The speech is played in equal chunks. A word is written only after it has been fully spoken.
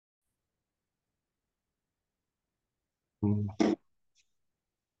ان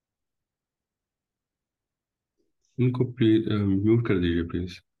کو please mute کر دیجیے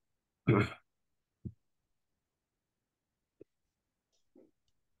پلیز.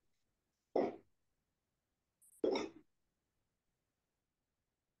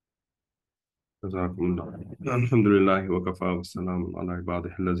 جزاکم اللہ. الحمد للہ وکفا والسلام علی عبادہ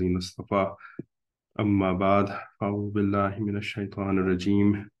الذین اصطفیٰ. اما بعد فاعوذ باللہ من الشیطان الرجیم.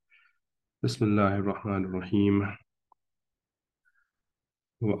 بسم اللہ الرحمن الرحیم.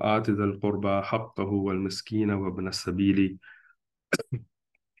 وآت ذا القربى حقه والمسكين وابن السبيل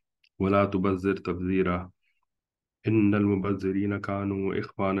ولا تبذر تبذيرا إن المبذرين كانوا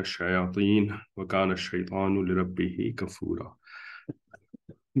إخوان الشياطين وكان الشيطان لربه كفورا.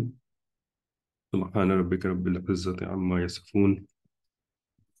 سبحان ربك رب العزة عما يصفون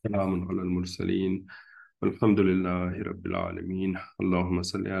سلام على المرسلين والحمد لله رب العالمين. اللهم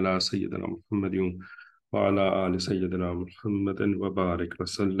صل على سيدنا محمد وعلى آل سيدنا محمد وبارك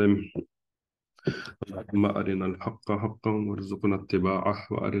وسلم. اللهم أرنا الحق حقا وارزقنا اتباعه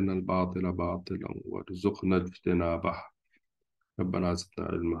وأرنا الباطل باطلا وارزقنا اجتنابه ربنا زدنا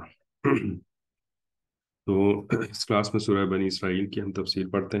علما. تو اس کلاس میں سورہ بنی اسرائیل کی ہم تفسیر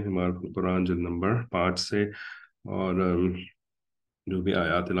پڑھتے ہیں ہمارا قرآن جلد نمبر 5 سے، اور جو بھی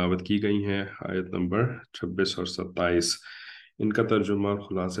آیات تلاوت کی گئی ہیں آیت نمبر 26 اور 27، ان کا ترجمہ اور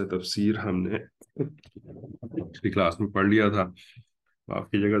خلاصہ تفسیر ہم نے پچھلی کلاس میں پڑھ لیا تھا. معاف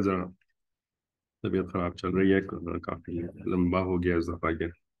کیجیے گا، ذرا طبیعت خراب چل رہی ہے، کافی لمبا ہو گیا اس دفعہ کے،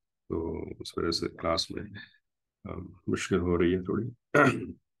 تو اس وجہ سے کلاس میں مشکل ہو رہی ہے تھوڑی.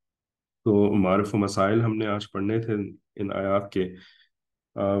 تو معارف و مسائل ہم نے آج پڑھنے تھے ان آیات کے.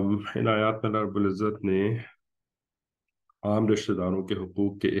 ان آیات میں اللہ رب العزت نے عام رشتہ داروں کے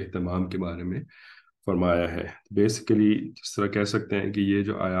حقوق کے اہتمام کے بارے میں فرمایا ہے. بیسیکلی جس طرح کہہ سکتے ہیں کہ یہ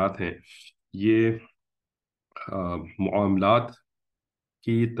جو آیات ہیں یہ معاملات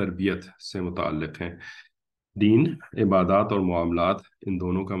کی تربیت سے متعلق ہیں. دین عبادات اور معاملات ان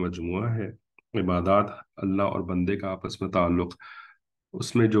دونوں کا مجموعہ ہے. عبادات اللہ اور بندے کا آپس میں تعلق،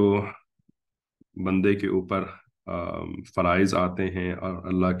 اس میں جو بندے کے اوپر فرائض آتے ہیں اور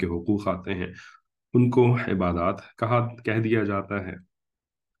اللہ کے حقوق آتے ہیں ان کو عبادات کہہ دیا جاتا ہے.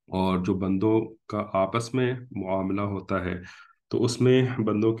 اور جو بندوں کا آپس میں معاملہ ہوتا ہے تو اس میں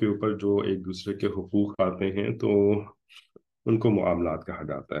بندوں کے اوپر جو ایک دوسرے کے حقوق آتے ہیں تو ان کو معاملات کہا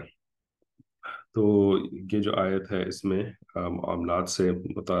جاتا ہے. تو یہ جو آیت ہے اس میں معاملات سے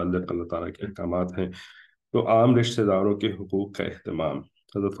متعلق اللہ تعالیٰ کے احکامات ہیں. تو عام رشتہ داروں کے حقوق کا اہتمام.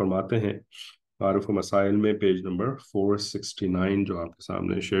 حضرت فرماتے ہیں معارف و مسائل میں پیج نمبر 469 جو آپ کے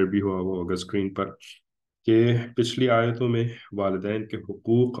سامنے شیئر بھی ہوا وہ ہوگا اسکرین پر، کہ پچھلی آیتوں میں والدین کے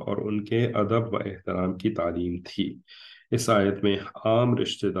حقوق اور ان کے ادب و احترام کی تعلیم تھی. اس آیت میں عام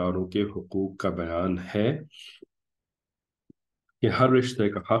رشتہ داروں کے حقوق کا بیان ہے کہ ہر رشتے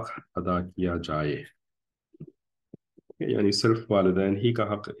کا حق ادا کیا جائے. یعنی صرف والدین ہی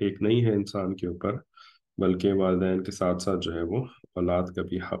کا حق ایک نہیں ہے انسان کے اوپر، بلکہ والدین کے ساتھ ساتھ جو ہے وہ اولاد کا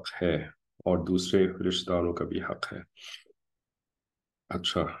بھی حق ہے اور دوسرے رشتہ داروں کا بھی حق ہے.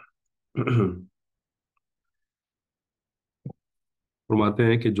 اچھا. فرماتے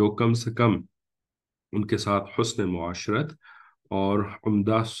ہیں کہ جو کم سے کم ان کے ساتھ حسن معاشرت اور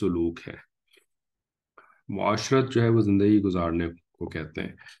عمدہ سلوک ہے. معاشرت جو ہے وہ زندگی گزارنے کو کہتے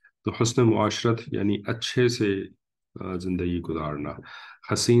ہیں. تو حسن معاشرت یعنی اچھے سے زندگی گزارنا،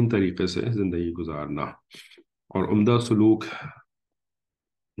 حسین طریقے سے زندگی گزارنا، اور عمدہ سلوک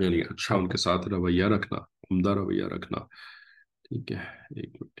یعنی اچھا ان کے ساتھ رویہ رکھنا، عمدہ رویہ رکھنا. ٹھیک ہے،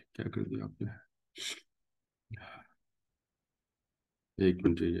 ایک منٹ، کیا کر دیا آپ نے؟ ایک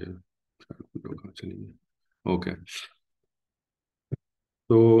منٹ یہ چلیے. اوکے.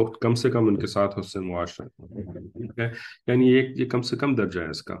 تو کم سے کم ان کے ساتھ حسن معاشرت، ٹھیک ہے، یعنی یہ کم سے کم درجہ ہے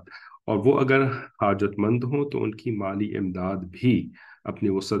اس کا. اور وہ اگر حاجت مند ہوں تو ان کی مالی امداد بھی اپنی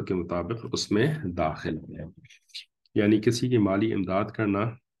وسعت کے مطابق اس میں داخل ہے. یعنی کسی کی مالی امداد کرنا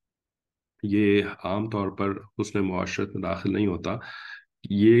یہ عام طور پر حسن معاشرت میں داخل نہیں ہوتا.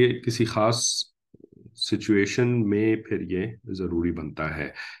 یہ کسی خاص سچویشن میں پھر یہ ضروری بنتا ہے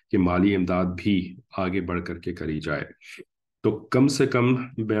کہ مالی امداد بھی آگے بڑھ کر کے کری جائے. تو کم سے کم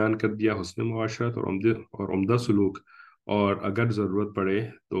بیان کر دیا حسن معاشرت اور عمدہ سلوک، اور اگر ضرورت پڑے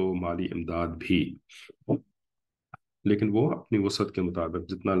تو مالی امداد بھی، لیکن وہ اپنی وسعت کے مطابق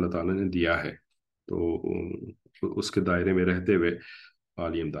جتنا اللہ تعالیٰ نے دیا ہے تو اس کے دائرے میں رہتے ہوئے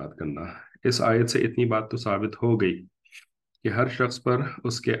مالی امداد کرنا. اس آیت سے اتنی بات تو ثابت ہو گئی کہ ہر شخص پر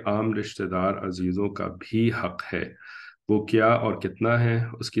اس کے عام رشتہ دار عزیزوں کا بھی حق ہے. وہ کیا اور کتنا ہے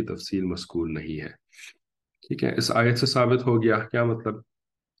اس کی تفصیل مذکور نہیں ہے. ٹھیک ہے، اس آیت سے ثابت ہو گیا کیا مطلب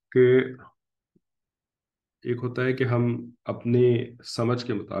کہ ایک ہوتا ہے کہ ہم اپنے سمجھ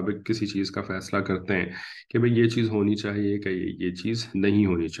کے مطابق کسی چیز کا فیصلہ کرتے ہیں کہ بھئی یہ چیز ہونی چاہیے کہ یہ چیز نہیں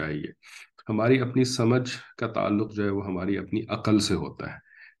ہونی چاہیے. ہماری اپنی سمجھ کا تعلق جو ہے وہ ہماری اپنی عقل سے ہوتا ہے.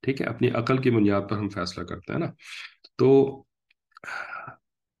 ٹھیک ہے، اپنی عقل کی بنیاد پر ہم فیصلہ کرتے ہیں نا. تو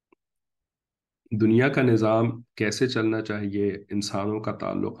دنیا کا نظام کیسے چلنا چاہیے، انسانوں کا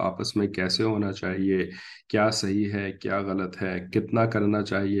تعلق آپس میں کیسے ہونا چاہیے، کیا صحیح ہے کیا غلط ہے، کتنا کرنا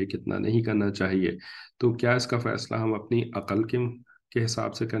چاہیے کتنا نہیں کرنا چاہیے، تو کیا اس کا فیصلہ ہم اپنی عقل کے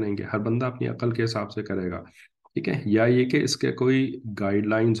حساب سے کریں گے؟ ہر بندہ اپنی عقل کے حساب سے کرے گا. ٹھیک ہے، یا یہ کہ اس کے کوئی گائیڈ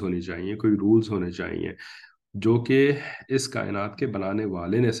لائنز ہونی چاہیے، کوئی رولز ہونے چاہیے جو کہ اس کائنات کے بنانے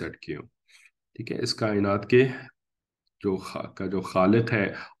والے نے سیٹ کیے ہوں. ٹھیک ہے، اس کائنات کے کا جو خالق ہے،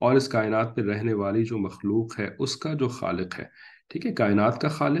 اور اس کائنات میں رہنے والی جو مخلوق ہے اس کا جو خالق ہے. ٹھیک ہے، کائنات کا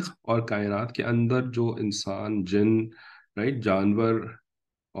خالق اور کائنات کے اندر جو انسان، جن، رائٹ، جانور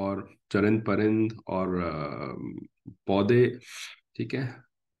اور چرند پرند اور پودے، ٹھیک ہے،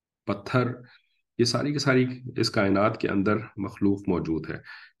 پتھر، یہ ساری کی ساری اس کائنات کے اندر مخلوق موجود ہے.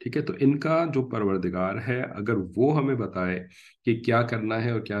 ٹھیک ہے، تو ان کا جو پروردگار ہے اگر وہ ہمیں بتائے کہ کیا کرنا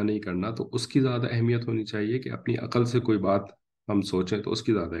ہے اور کیا نہیں کرنا، تو اس کی زیادہ اہمیت ہونی چاہیے کہ اپنی عقل سے کوئی بات ہم سوچیں تو اس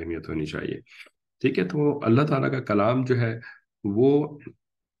کی زیادہ اہمیت ہونی چاہیے. ٹھیک ہے، تو اللہ تعالیٰ کا کلام جو ہے وہ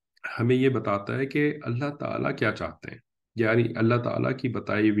ہمیں یہ بتاتا ہے کہ اللہ تعالیٰ کیا چاہتے ہیں، یعنی اللہ تعالیٰ کی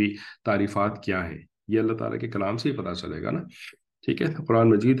بتائی ہوئی تعریفات کیا ہیں. یہ اللہ تعالیٰ کے کلام سے ہی پتہ چلے گا نا. ٹھیک ہے، تو قرآن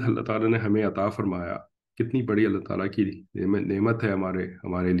مجید اللہ تعالیٰ نے ہمیں عطا فرمایا. کتنی بڑی اللہ تعالیٰ کی نعمت ہے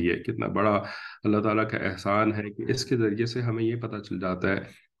ہمارے لیے، کتنا بڑا اللہ تعالیٰ کا احسان ہے کہ اس کے ذریعے سے ہمیں یہ پتہ چل جاتا ہے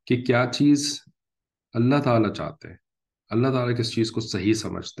کہ کیا چیز اللہ تعالیٰ چاہتے ہیں، اللہ تعالیٰ کس چیز کو صحیح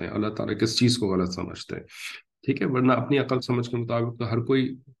سمجھتے ہیں، اللہ تعالیٰ کس چیز کو غلط سمجھتے ہیں. ٹھیک ہے، ورنہ اپنی عقل سمجھ کے مطابق تو ہر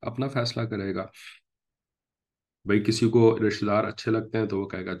کوئی اپنا فیصلہ کرے گا. بھائی کسی کو رشتہ دار اچھے لگتے ہیں تو وہ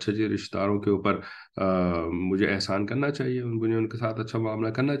کہے گا اچھا جی رشتہ داروں کے اوپر مجھے احسان کرنا چاہیے، مجھے ان کے ساتھ اچھا معاملہ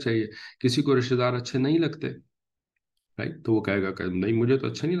کرنا چاہیے. کسی کو رشتہ دار اچھے نہیں لگتے، رائٹ، تو وہ کہے گا کہ نہیں مجھے تو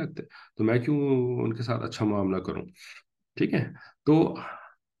اچھے نہیں لگتے، تو میں کیوں ان کے ساتھ اچھا معاملہ کروں. ٹھیک ہے، تو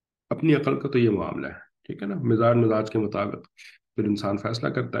اپنی عقل کا تو یہ معاملہ ہے. ٹھیک ہے نا، مزاج کے مطابق پھر انسان فیصلہ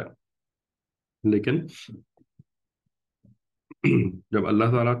کرتا ہے. لیکن جب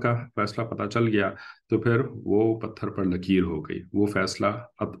اللہ تعالیٰ کا فیصلہ پتہ چل گیا تو پھر وہ پتھر پر لکیر ہو گئی، وہ فیصلہ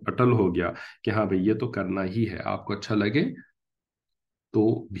اٹل ہو گیا کہ ہاں بھئی یہ تو کرنا ہی ہے، آپ کو اچھا لگے تو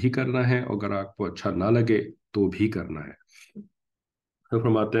بھی کرنا ہے، اور اگر آپ کو اچھا نہ لگے تو بھی کرنا ہے. تو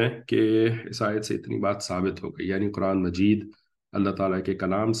فرماتے ہیں کہ اس آیت سے اتنی بات ثابت ہو گئی، یعنی قرآن مجید اللہ تعالیٰ کے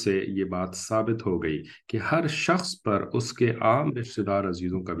کلام سے یہ بات ثابت ہو گئی کہ ہر شخص پر اس کے عام رشتہ دار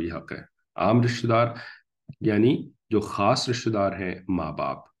عزیزوں کا بھی حق ہے. عام رشتہ دار یعنی جو خاص رشتہ دار ہیں، ماں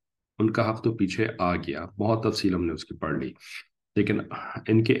باپ، ان کا حق تو پیچھے آ گیا، بہت تفصیل ہم نے اس کی پڑھ لی. لیکن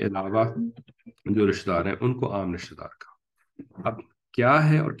ان کے علاوہ جو رشتہ دار ہیں ان کو عام رشتہ دار کا اب کیا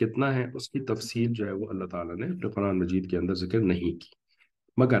ہے اور کتنا ہے، اس کی تفصیل جو ہے وہ اللہ تعالیٰ نے اپنے قرآن مجید کے اندر ذکر نہیں کی.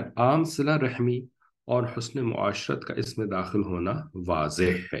 مگر عام صلہ رحمی اور حسن معاشرت کا اس میں داخل ہونا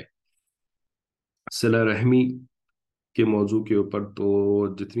واضح ہے. صلہ رحمی کے موضوع کے اوپر تو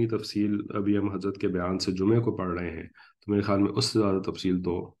جتنی تفصیل ابھی ہم حضرت کے بیان سے جمعے کو پڑھ رہے ہیں، تو میرے خیال میں اس سے زیادہ تفصیل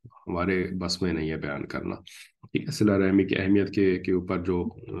تو ہمارے بس میں نہیں ہے بیان کرنا. ٹھیک ہے، صلہ رحمی کی اہمیت کے اوپر جو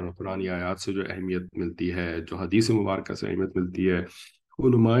قرآنی آیات سے جو اہمیت ملتی ہے، جو حدیث مبارکہ سے اہمیت ملتی ہے،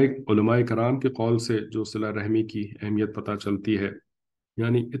 علماء علماء کرام کے قول سے جو صلہ رحمی کی اہمیت پتہ چلتی ہے،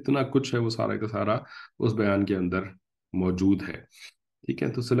 یعنی اتنا کچھ ہے وہ سارا کا سارا اس بیان کے اندر موجود ہے. ٹھیک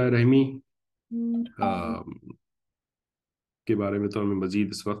ہے، تو صلہ رحمی کے بارے میں تو ہمیں مزید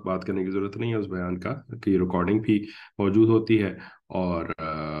اس وقت بات کرنے کی ضرورت نہیں ہے. اس بیان کا کی ریکارڈنگ بھی موجود ہوتی ہے، اور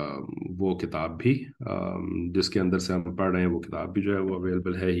وہ کتاب بھی جس کے اندر سے ہم پڑھ رہے ہیں وہ کتاب بھی جو ہے وہ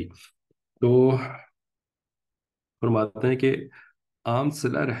اویلیبل ہے ہی. تو فرماتے ہیں کہ عام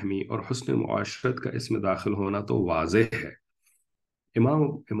صلہ رحمی اور حسن معاشرت کا اس میں داخل ہونا تو واضح ہے.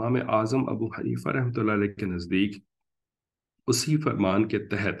 امام اعظم ابو حنیفہ رحمۃ اللہ علیہ کے نزدیک اسی فرمان کے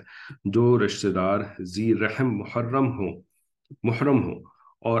تحت جو رشتہ دار ذی رحم محرم ہو،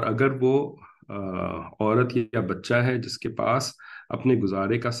 اور اگر وہ عورت یا بچہ ہے جس کے پاس اپنے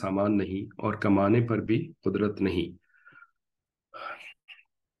گزارے کا سامان نہیں اور کمانے پر بھی قدرت نہیں،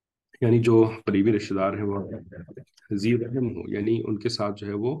 یعنی جو قریبی رشتہ دار ہیں وہ ذی رحم ہو، یعنی ان کے ساتھ جو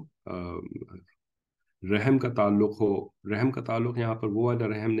ہے وہ رحم کا تعلق ہو. رحم کا تعلق یہاں پر وہ والا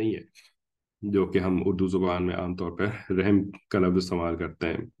رحم نہیں ہے جو کہ ہم اردو زبان میں عام طور پر رحم کا لفظ استعمال کرتے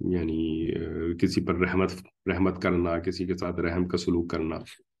ہیں، یعنی کسی پر رحمت کرنا، کسی کے ساتھ رحم کا سلوک کرنا.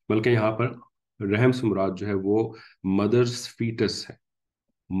 بلکہ یہاں پر رحم سے مراد جو ہے وہ مدرس فیٹس ہے،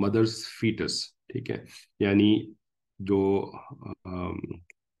 مدرس فیٹس. ٹھیک ہے، یعنی جو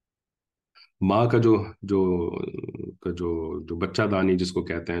ماں کا جو کا جو بچہ دانی جس کو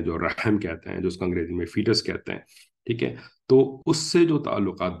کہتے ہیں، جو رحم کہتے ہیں، جو اس کو انگریزی میں فیٹس کہتے ہیں، ٹھیک ہے، تو اس سے جو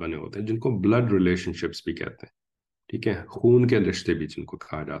تعلقات بنے ہوتے ہیں جن کو بلڈ ریلیشن شپس بھی کہتے ہیں، ٹھیک ہے، خون کے رشتے بھی جن کو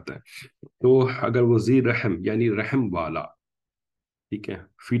کہا جاتا ہے، تو اگر وہ ذی رحم یعنی رحم والا، ٹھیک ہے،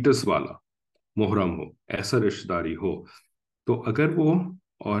 فیٹس والا محرم ہو، ایسا رشتہ داری ہو، تو اگر وہ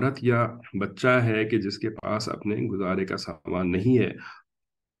عورت یا بچہ ہے کہ جس کے پاس اپنے گزارے کا سامان نہیں ہے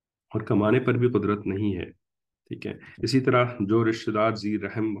اور کمانے پر بھی قدرت نہیں ہے، ٹھیک ہے، اسی طرح جو رشتہ دار ذی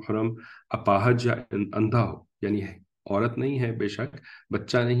رحم محرم اپاہج یا اندھا ہو، یعنی ہے عورت نہیں ہے بے شک،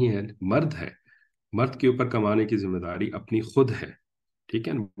 بچہ نہیں ہے، مرد ہے، مرد کے اوپر کمانے کی ذمہ داری اپنی خود ہے، ٹھیک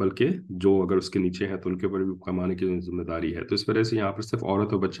ہے، بلکہ جو اگر اس کے نیچے ہے تو ان کے اوپر بھی کمانے کی ذمہ داری ہے، تو اس وجہ سے یہاں پر صرف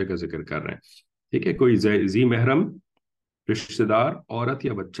عورت اور بچے کا ذکر کر رہے ہیں، ٹھیک ہے، کوئی ذی محرم رشتہ دار عورت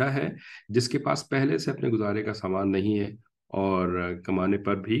یا بچہ ہے جس کے پاس پہلے سے اپنے گزارے کا سامان نہیں ہے اور کمانے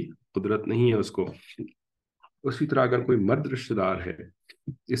پر بھی قدرت نہیں ہے اس کو، اسی طرح اگر کوئی مرد رشتہ دار ہے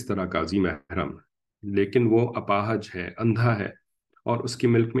اس طرح کا ذی محرم، لیکن وہ اپاہج ہے، اندھا ہے، اور اس کے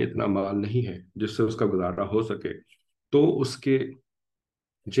ملک میں اتنا مال نہیں ہے جس سے اس کا گزارا ہو سکے، تو اس کے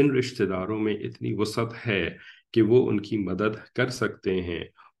جن رشتہ داروں میں اتنی وسعت ہے کہ وہ ان کی مدد کر سکتے ہیں،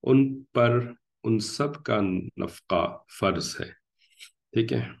 ان پر ان سب کا نفقہ فرض ہے،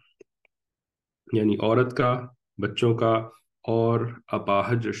 ٹھیک ہے، یعنی عورت کا، بچوں کا اور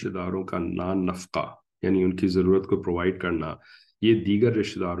اپاہج رشتہ داروں کا نان نفقہ، یعنی ان کی ضرورت کو پرووائڈ کرنا، یہ دیگر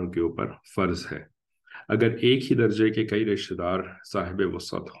رشتہ داروں کے اوپر فرض ہے۔ اگر ایک ہی درجے کے کئی رشتہ دار صاحب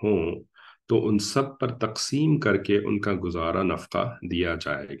وسعت ہوں تو ان سب پر تقسیم کر کے ان کا گزارا نفقہ دیا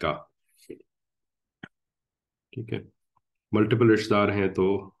جائے گا، ٹھیک ہے، ملٹیپل رشتہ دار ہیں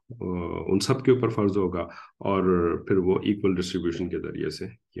تو ان سب کے اوپر فرض ہوگا، اور پھر وہ ایکول ڈسٹریبیوشن کے ذریعے سے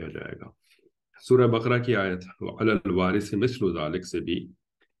کیا جائے گا۔ سورہ بقرہ کی آیت وَعَلَى الْوَارِثِ مِثْلُ ذَلِكَ سے بھی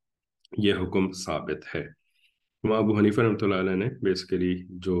یہ حکم ثابت ہے۔ امام ابو حنیفہ رحمۃ اللہ علیہ نے بیسیکلی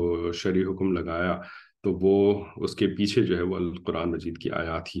جو شرعی حکم لگایا تو وہ اس کے پیچھے جو ہے وہ القرآن مجید کی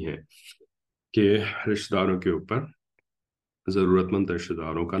آیات ہی ہیں کہ رشتہ داروں کے اوپر، ضرورت مند رشتہ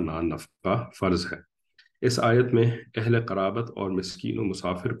داروں کا نان نفقہ فرض ہے۔ اس آیت میں اہل قرابت اور مسکین و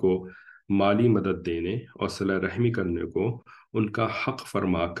مسافر کو مالی مدد دینے اور صلہ رحمی کرنے کو ان کا حق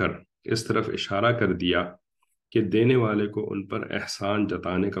فرما کر اس طرف اشارہ کر دیا کہ دینے والے کو ان پر احسان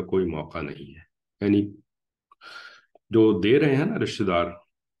جتانے کا کوئی موقع نہیں ہے، یعنی جو دے رہے ہیں نا رشتہ دار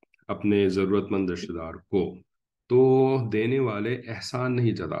اپنے ضرورت مند رشتہ دار کو، تو دینے والے احسان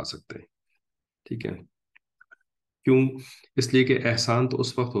نہیں جتا سکتے، ٹھیک ہے، کیوں؟ اس لیے کہ احسان تو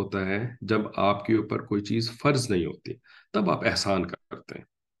اس وقت ہوتا ہے جب آپ کے اوپر کوئی چیز فرض نہیں ہوتی، تب آپ احسان کرتے ہیں،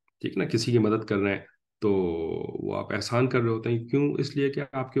 ٹھیک نا، کسی کی مدد کر رہے ہیں تو وہ آپ احسان کر رہے ہوتے ہیں، کیوں؟ اس لیے کہ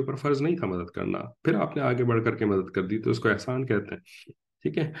آپ کے اوپر فرض نہیں تھا مدد کرنا، پھر آپ نے آگے بڑھ کر کے مدد کر دی تو اس کو احسان کہتے ہیں،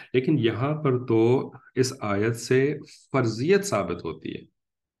 ٹھیک ہے، لیکن یہاں پر تو اس آیت سے فرضیت ثابت ہوتی ہے،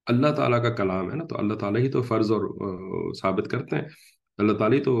 اللہ تعالیٰ کا کلام ہے نا، تو اللہ تعالیٰ ہی تو فرض اور ثابت کرتے ہیں، اللہ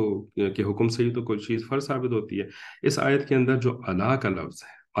تعالیٰ ہی تو کے حکم سے ہی تو کوئی چیز فرض ثابت ہوتی ہے۔ اس آیت کے اندر جو اللہ کا لفظ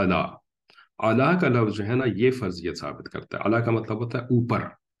ہے، اللہ، اللہ کا لفظ جو ہے نا یہ فرضیت ثابت کرتا ہے، اللہ کا مطلب ہوتا ہے اوپر،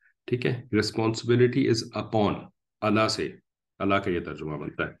 ٹھیک ہے، رسپانسبلٹی از اپون اللہ سے، اللہ کا یہ ترجمہ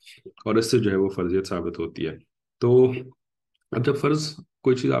بنتا ہے، اور اس سے جو ہے وہ فرضیت ثابت ہوتی ہے، تو اب جب فرض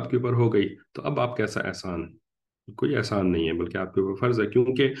کوئی چیز آپ کے اوپر ہو گئی تو اب آپ کیسا احسان؟ کوئی احسان نہیں ہے، بلکہ آپ کے اوپر فرض ہے،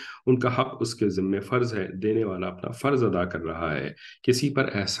 کیونکہ ان کا حق اس کے ذمے فرض ہے، دینے والا اپنا فرض ادا کر رہا ہے، کسی پر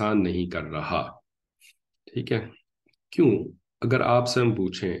احسان نہیں کر رہا، ٹھیک ہے، کیوں؟ اگر آپ سے ہم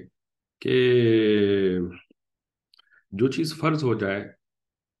پوچھیں کہ جو چیز فرض ہو جائے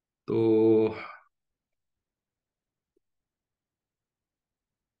تو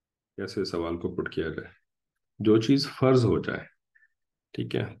کیسے سوال کو پٹ کیا جائے؟ جو چیز فرض ہو جائے،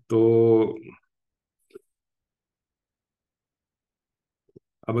 ٹھیک ہے، تو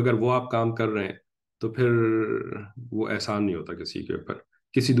اب اگر وہ آپ کام کر رہے ہیں تو پھر وہ احسان نہیں ہوتا کسی کے اوپر،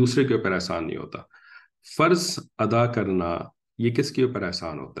 کسی دوسرے کے اوپر احسان نہیں ہوتا، فرض ادا کرنا یہ کس کے اوپر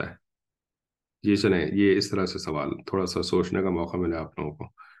احسان ہوتا ہے؟ یہ چلیں، یہ اس طرح سے سوال تھوڑا سا سوچنے کا موقع ملے آپ لوگوں کو،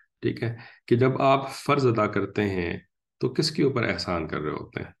 ٹھیک ہے، کہ جب آپ فرض ادا کرتے ہیں تو کس کے اوپر احسان کر رہے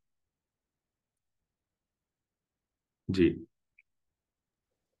ہوتے ہیں؟ جی،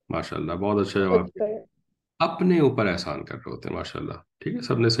 ماشاء اللہ، بہت اچھا خود جواب دیا، پر۔ اپنے اوپر احسان کر رہے ہوتے ہیں، ماشاء اللہ، ٹھیک ہے،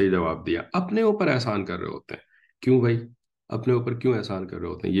 سب نے صحیح جواب دیا، اپنے اوپر احسان کر رہے ہوتے ہیں، کیوں بھائی؟ اپنے اوپر کیوں احسان کر رہے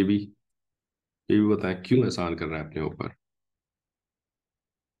ہوتے ہیں؟ یہ بھی بتائیں کیوں احسان کر رہے ہیں اپنے اوپر؟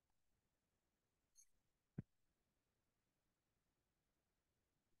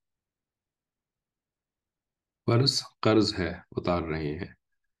 فرض قرض ہے، اتار رہے ہیں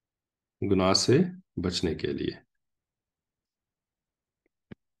گناہ سے بچنے کے لیے،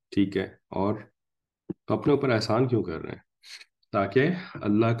 ٹھیک ہے، اور اپنے اوپر احسان کیوں کر رہے ہیں؟ تاکہ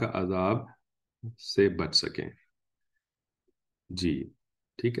اللہ کا عذاب سے بچ سکیں. جی،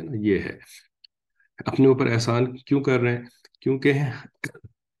 ٹھیک ہے نا، یہ ہے. اپنے اوپر احسان کیوں کر رہے ہیں؟ کیونکہ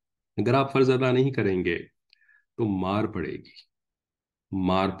اگر آپ فرض ادا نہیں کریں گے تو مار پڑے گی.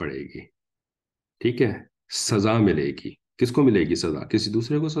 مار پڑے گی، ٹھیک ہے. سزا ملے گی. کس کو ملے گی سزا؟ کسی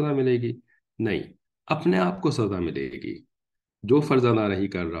دوسرے کو سزا ملے گی؟ نہیں، اپنے آپ کو سزا ملے گی. جو فرض ادا نہیں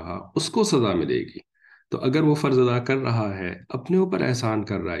کر رہا اس کو سزا ملے گی. تو اگر وہ فرض ادا کر رہا ہے، اپنے اوپر احسان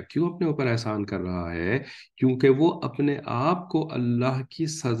کر رہا ہے. کیوں اپنے اوپر احسان کر رہا ہے؟ کیونکہ وہ اپنے آپ کو اللہ کی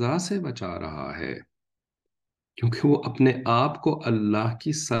سزا سے بچا رہا ہے. کیونکہ وہ اپنے آپ کو اللہ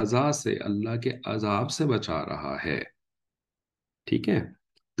کی سزا سے، اللہ کے عذاب سے بچا رہا ہے. ٹھیک ہے.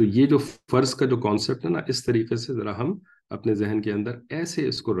 تو یہ جو فرض کا جو کانسیپٹ ہے نا، اس طریقے سے ذرا ہم اپنے ذہن کے اندر ایسے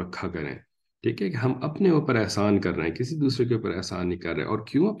اس کو رکھا کریں. ٹھیک ہے، کہ ہم اپنے اوپر احسان کر رہے ہیں، کسی دوسرے کے اوپر احسان نہیں کر رہے. اور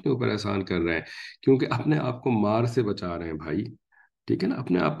کیوں اپنے اوپر احسان کر رہے ہیں؟ کیونکہ اپنے آپ کو مار سے بچا رہے ہیں بھائی. ٹھیک ہے نا،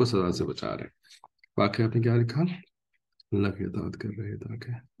 اپنے آپ کو سزا سے بچا رہے ہیں. واقعہ آپ نے کیا لکھا؟ اللہ کی اطاعت کر رہے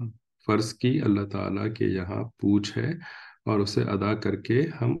تاکہ فرض کی اللہ تعالیٰ کے یہاں پوچھ ہے، اور اسے ادا کر کے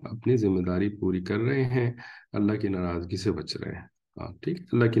ہم اپنی ذمہ داری پوری کر رہے ہیں. اللہ کی ناراضگی سے بچ رہے ہیں. ہاں ٹھیک ہے،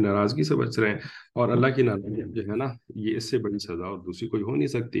 اللہ کی ناراضگی سے بچ رہے ہیں. اور اللہ کی ناراضگی جو ہے نا، یہ اس سے بڑی سزا اور دوسری کوئی ہو نہیں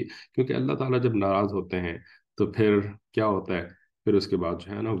سکتی. کیونکہ اللہ تعالیٰ جب ناراض ہوتے ہیں تو پھر کیا ہوتا ہے؟ پھر اس کے بعد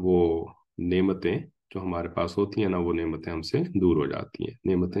جو ہے نا، وہ نعمتیں جو ہمارے پاس ہوتی ہیں نا، وہ نعمتیں ہم سے دور ہو جاتی ہیں،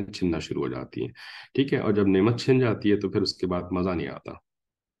 نعمتیں چھننا شروع ہو جاتی ہیں. ٹھیک ہے. اور جب نعمت چھن جاتی ہے تو پھر اس کے بعد مزہ نہیں آتا.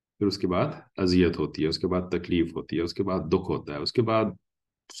 پھر اس کے بعد اذیت ہوتی ہے، اس کے بعد تکلیف ہوتی ہے، اس کے بعد دکھ ہوتا ہے، اس کے بعد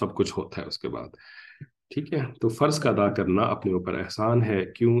سب کچھ ہوتا ہے اس کے بعد. ٹھیک ہے. تو فرض کا ادا کرنا اپنے اوپر احسان ہے.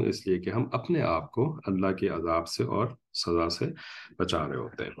 کیوں؟ اس لیے کہ ہم اپنے آپ کو اللہ کے عذاب سے اور سزا سے بچا رہے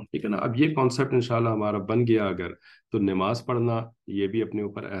ہوتے ہیں. ٹھیک ہے نا. اب یہ کانسیپٹ انشاءاللہ ہمارا بن گیا اگر، تو نماز پڑھنا یہ بھی اپنے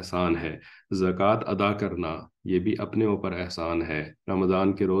اوپر احسان ہے. زکوٰۃ ادا کرنا یہ بھی اپنے اوپر احسان ہے.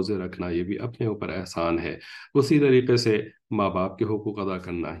 رمضان کے روزے رکھنا یہ بھی اپنے اوپر احسان ہے. اسی طریقے سے ماں باپ کے حقوق ادا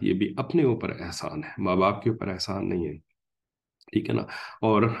کرنا یہ بھی اپنے اوپر احسان ہے، ماں باپ کے اوپر احسان نہیں ہے. ٹھیک ہے نا.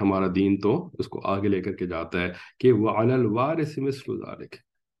 اور ہمارا دین تو اس کو آگے لے کر کے جاتا ہے کہ وَعَلَى الْوَارِثِ مِثْلُ ذَلِكَ.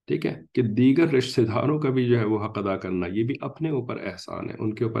 ٹھیک ہے، کہ دیگر رشتہ داروں کا بھی جو ہے وہ حق ادا کرنا یہ بھی اپنے اوپر احسان ہے،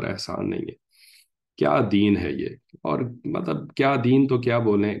 ان کے اوپر احسان نہیں ہے. کیا دین ہے یہ! اور مطلب کیا دین تو کیا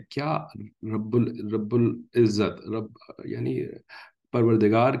بولیں، کیا رب العزت، رب یعنی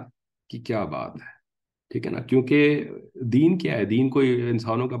پروردگار کی کیا بات ہے. ٹھیک ہے نا. کیونکہ دین کیا ہے؟ دین کوئی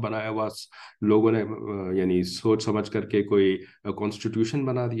انسانوں کا بنایا ہوا لوگوں نے یعنی سوچ سمجھ کر کے کوئی کانسٹیٹیوشن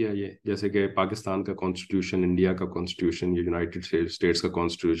بنا دیا. یہ جیسے کہ پاکستان کا کانسٹیٹیوشن، انڈیا کا کانسٹیٹیوشن، یونائٹڈ اسٹیٹس کا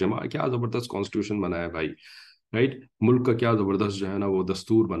کانسٹیٹیوشن، کیا زبردست کانسٹیٹیوشن بنایا ہے بھائی. رائٹ. ملک کا کیا زبردست جو ہے نا وہ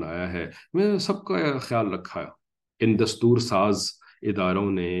دستور بنایا ہے. میں سب کا خیال رکھا ہے ان دستور ساز اداروں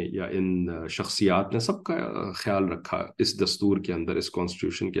نے، یا ان شخصیات نے سب کا خیال رکھا اس دستور کے اندر، اس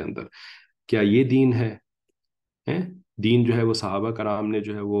کانسٹیٹیوشن کے اندر. کیا یہ دین ہے؟ ہیں؟ دین جو ہے وہ صحابہ کرام نے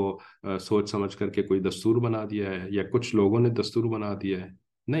جو ہے وہ سوچ سمجھ کر کے کوئی دستور بنا دیا ہے، یا کچھ لوگوں نے دستور بنا دیا ہے؟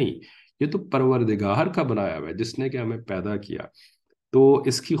 نہیں، یہ تو پروردگار کا بنایا ہوا ہے جس نے کہ ہمیں پیدا کیا. تو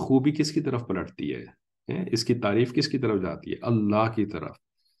اس کی خوبی کس کی طرف پلٹتی ہے؟ اس کی تعریف کس کی طرف جاتی ہے؟ اللہ کی طرف.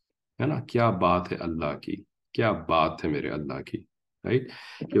 ہے نا. کیا بات ہے اللہ کی! کیا بات ہے میرے اللہ کی! رائٹ.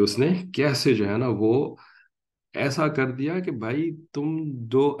 کہ اس نے کیسے جو ہے نا وہ ایسا کر دیا کہ بھائی تم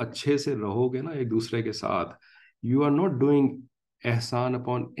جو اچھے سے رہو گے نا ایک دوسرے کے ساتھ، یو آر ناٹ ڈوئنگ احسان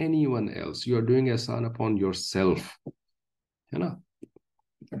upon any one else, you are doing احسان اپون یور سیلف. ہے نا.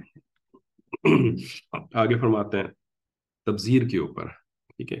 آگے فرماتے ہیں تبذیر کے اوپر.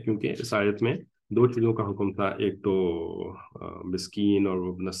 ٹھیک ہے. کیونکہ اس آیت میں دو چیزوں کا حکم تھا، ایک تو مسکین اور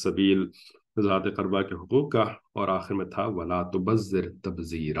ابن السبیل ذات قربہ کے حقوق کا، اور آخر میں تھا ولا تبذر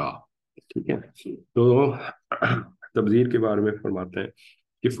تبذیرا. ٹھیک ہے. تو تبذیر کے بارے میں فرماتے ہیں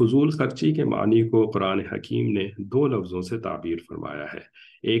کہ فضول خرچی کے معنی کو قرآن حکیم نے دو لفظوں سے تعبیر فرمایا ہے،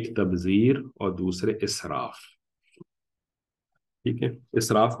 ایک تبذیر اور دوسرے اسراف. ٹھیک ہے.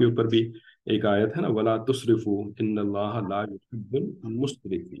 اسراف کے اوپر بھی ایک آیت ہے نا، ولا تسرفوا ان اللہ لا يحب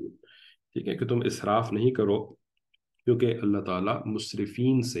المسرفین. ٹھیک ہے، کہ تم اسراف نہیں کرو کیونکہ اللہ تعالیٰ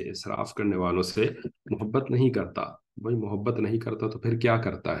مسرفین سے، اسراف کرنے والوں سے محبت نہیں کرتا. بھائی محبت نہیں کرتا تو پھر کیا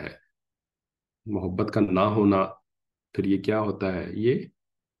کرتا ہے؟ محبت کا نہ ہونا پھر یہ کیا ہوتا ہے؟ یہ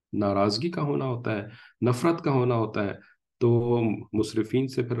ناراضگی کا ہونا ہوتا ہے، نفرت کا ہونا ہوتا ہے. تو مصرفین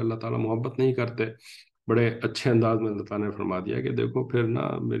سے پھر اللہ تعالیٰ محبت نہیں کرتے. بڑے اچھے انداز میں اللہ تعالیٰ نے فرما دیا کہ دیکھو پھر نا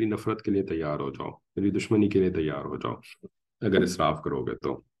میری نفرت کے لیے تیار ہو جاؤ، میری دشمنی کے لیے تیار ہو جاؤ اگر اسراف کرو گے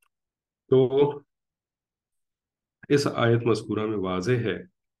تو اس آیت مذکورہ میں واضح ہے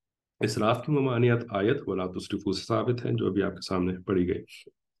اسراف کی ممانعت. آیت ولا تسرفوا سے ثابت ہے جو ابھی آپ کے سامنے پڑھی گئی.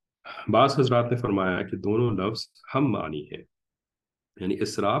 بعض حضرات نے فرمایا کہ دونوں لفظ ہم معنی ہیں، یعنی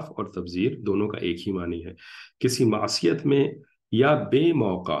اسراف اور تبذیر دونوں کا ایک ہی معنی ہے۔ کسی معصیت میں یا بے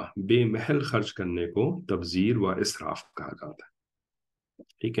موقع بے محل خرچ کرنے کو تبذیر و اسراف کہا جاتا ہے۔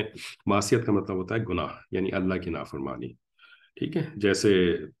 ٹھیک ہے، معصیت کا مطلب ہوتا ہے گناہ، یعنی اللہ کی نافرمانی۔ ٹھیک ہے، جیسے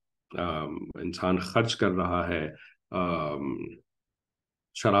انسان خرچ کر رہا ہے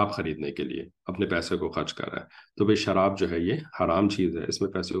شراب خریدنے کے لیے، اپنے پیسے کو خرچ کر رہا ہے، تو بھئی شراب جو ہے یہ حرام چیز ہے، اس میں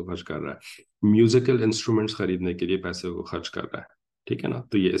پیسے کو خرچ کر رہا ہے۔ میوزیکل انسٹرومنٹس خریدنے کے لیے پیسے کو خرچ کر رہا ہے، ٹھیک ہے نا،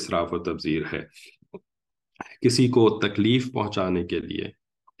 تو یہ اسراف و تبذیر ہے۔ کسی کو تکلیف پہنچانے کے لیے،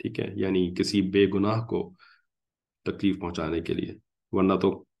 ٹھیک ہے، یعنی کسی بے گناہ کو تکلیف پہنچانے کے لیے، ورنہ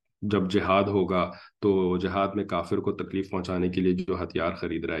تو جب جہاد ہوگا تو جہاد میں کافر کو تکلیف پہنچانے کے لیے جو ہتھیار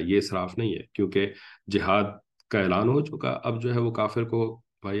خرید رہا ہے یہ اسراف نہیں ہے، کیونکہ جہاد کا اعلان ہو چکا، اب جو ہے وہ کافر کو،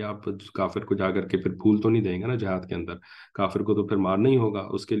 بھائی آپ کافر کو جا کر کے پھر پھول تو نہیں دیں گے نا جہاد کے اندر، کافر کو تو پھر مارنا ہی ہوگا،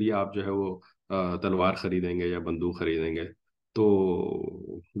 اس کے لیے آپ جو ہے وہ تلوار خریدیں گے یا بندوق خریدیں گے، تو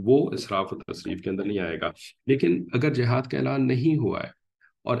وہ اسراف و تصریف کے اندر نہیں آئے گا۔ لیکن اگر جہاد کا اعلان نہیں ہوا ہے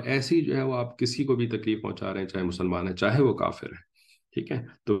اور ایسی جو ہے وہ آپ کسی کو بھی تکلیف پہنچا رہے ہیں، چاہے مسلمان ہے چاہے وہ کافر ہے، ٹھیک ہے،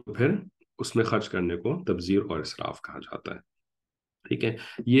 تو پھر اس میں خرچ کرنے کو تبذیر اور اسراف کہا جاتا ہے۔ ٹھیک ہے،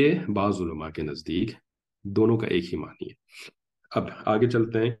 یہ بعض علماء کے نزدیک دونوں کا ایک ہی معنی ہے۔ اب آگے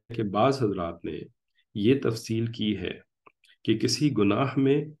چلتے ہیں کہ بعض حضرات نے یہ تفصیل کی ہے کہ کسی گناہ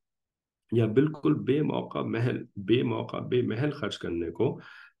میں یا بالکل بے محل خرچ کرنے کو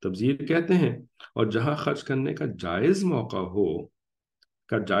تبذیر کہتے ہیں، اور جہاں خرچ کرنے کا جائز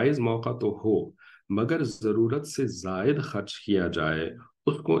موقع تو ہو مگر ضرورت سے زائد خرچ کیا جائے،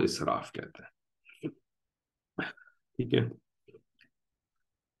 اس کو اسراف کہتے ہیں۔ ٹھیک ہے،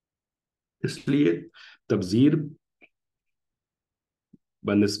 اس لیے تبذیر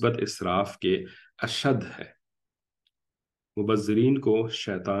بنسبت اسراف کے اشد ہے، مبذرین کو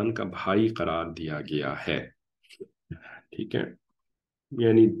شیطان کا بھائی قرار دیا گیا ہے۔ ٹھیک ہے،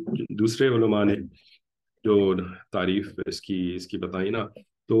 یعنی دوسرے علماء نے جو تعریف اس کی بتائی نا،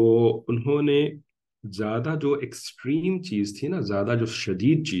 تو انہوں نے زیادہ جو ایکسٹریم چیز تھی نا، زیادہ جو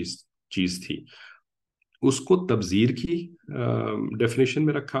شدید چیز تھی، اس کو تبذیر کی ڈیفینیشن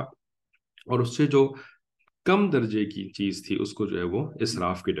میں رکھا، اور اس سے جو کم درجے کی چیز تھی اس کو جو ہے وہ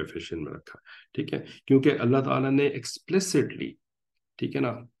اسراف کی ڈیفینیشن میں رکھا۔ ٹھیک ہے، کیونکہ اللہ تعالیٰ نے ایکسپلیسٹلی، ٹھیک ہے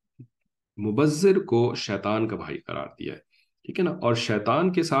نا، مبذر کو شیطان کا بھائی قرار دیا ہے، ٹھیک ہے نا، اور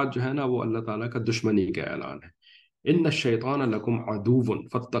شیطان کے ساتھ جو ہے نا وہ اللہ تعالیٰ کا دشمنی کا اعلان ہے۔ ان الشیطان لکم عدو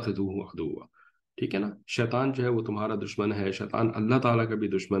فاتخذوہ عدوا، ٹھیک ہے نا، شیطان جو ہے وہ تمہارا دشمن ہے، شیطان اللہ تعالیٰ کا بھی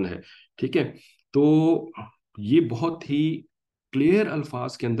دشمن ہے۔ ٹھیک ہے، تو یہ بہت ہی کلیئر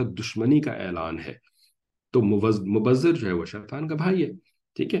الفاظ کے اندر دشمنی کا اعلان ہے، تو مبذر جو ہے وہ شیطان کا بھائی ہے۔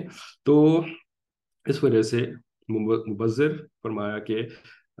 ٹھیک ہے، تو اس وجہ سے مبذر فرمایا کہ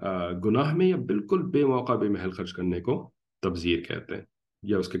گناہ میں یا بالکل بے موقع بے محل خرچ کرنے کو تبذیر کہتے ہیں،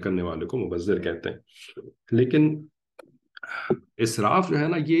 یا اس کے کرنے والے کو مبذر کہتے ہیں۔ لیکن اسراف جو ہے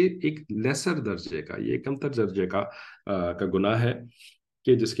نا یہ ایک لیسر درجے کا، یہ کمتر درجے کا گناہ ہے،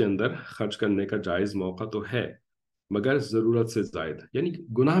 کہ جس کے اندر خرچ کرنے کا جائز موقع تو ہے مگر ضرورت سے زائد، یعنی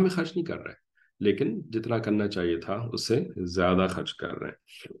گناہ میں خرچ نہیں کر رہے لیکن جتنا کرنا چاہیے تھا اس سے زیادہ خرچ کر رہے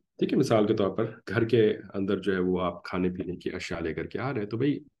ہیں۔ ٹھیک ہے، مثال کے طور پر گھر کے اندر جو ہے وہ آپ کھانے پینے کی اشیاء لے کر کے آ رہے ہیں، تو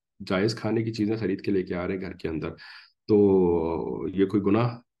بھائی جائز کھانے کی چیزیں خرید کے لے کے آ رہے ہیں گھر کے اندر، تو یہ کوئی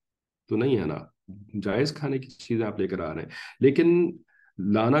گناہ تو نہیں ہے نا، جائز کھانے کی چیزیں آپ لے کر آ رہے ہیں، لیکن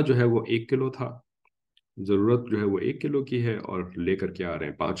لانا جو ہے وہ 1 کلو تھا، ضرورت جو ہے وہ 1 کلو کی ہے، اور لے کر کے آ رہے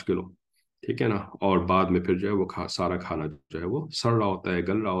ہیں 5 کلو، ٹھیک ہے نا، اور بعد میں پھر جو ہے وہ سارا کھانا جو ہے وہ سڑ رہا ہوتا ہے،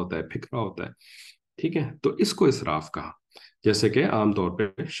 گل رہا ہوتا ہے، پھک رہا ہوتا ہے۔ ٹھیک ہے، تو اس کو اسراف کہا۔ جیسے کہ عام طور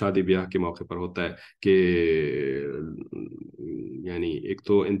پہ شادی بیاہ کے موقع پر ہوتا ہے کہ یعنی ایک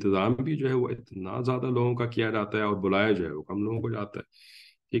تو انتظام بھی جو ہے وہ اتنا زیادہ لوگوں کا کیا جاتا ہے، اور بلایا جو ہے وہ کم لوگوں کو جاتا ہے،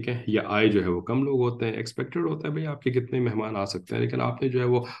 ٹھیک ہے، یا آئے جو ہے وہ کم لوگ ہوتے ہیں، ایکسپیکٹڈ ہوتا ہے بھئی آپ کے کتنے مہمان آ سکتے ہیں، لیکن آپ نے جو ہے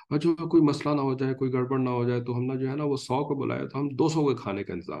وہ جو کوئی مسئلہ نہ ہو جائے، کوئی گڑبڑ نہ ہو جائے، تو ہم نے جو ہے نا وہ 100 کو بلایا تو ہم 200 کے کھانے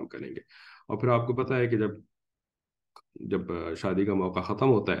کا انتظام کریں گے، اور پھر آپ کو پتہ ہے کہ جب شادی کا موقع ختم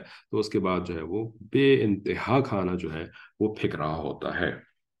ہوتا ہے تو اس کے بعد جو ہے وہ بے انتہا کھانا جو ہے وہ پھک رہا ہوتا ہے۔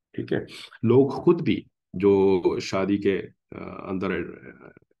 ٹھیک ہے، لوگ خود بھی جو شادی کے اندر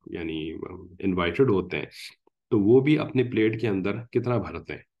یعنی انوائٹڈ ہوتے ہیں، تو وہ بھی اپنے پلیٹ کے اندر کتنا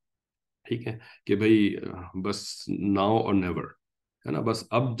بھرتے ہیں، ٹھیک ہے، کہ بھئی بس ناؤ اور نیور، ہے نا، بس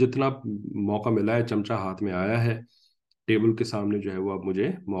اب جتنا موقع ملا ہے، چمچہ ہاتھ میں آیا ہے، ٹیبل کے سامنے جو ہے وہ اب مجھے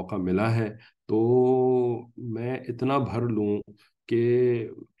موقع ملا ہے، تو میں اتنا بھر لوں کہ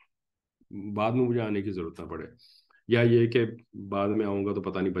بعد میں مجھے آنے کی ضرورت نہ پڑے، یا یہ کہ بعد میں آؤں گا تو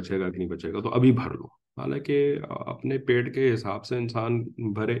پتہ نہیں بچے گا کہ نہیں بچے گا، تو ابھی بھر لوں۔ حالانکہ اپنے پیٹ کے حساب سے انسان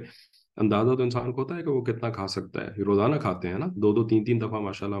بھرے، اندازہ تو انسان کو ہوتا ہے کہ وہ کتنا کھا سکتا ہے، روزانہ کھاتے ہیں نا، دو دو تین تین دفعہ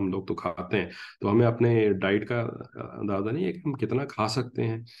ماشاءاللہ ہم لوگ تو کھاتے ہیں، تو ہمیں اپنے ڈائٹ کا اندازہ نہیں ہے کہ ہم کتنا کھا سکتے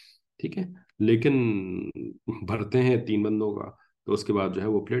ہیں، ٹھیک ہے، لیکن بھرتے ہیں تین بندوں کا، تو اس کے بعد جو ہے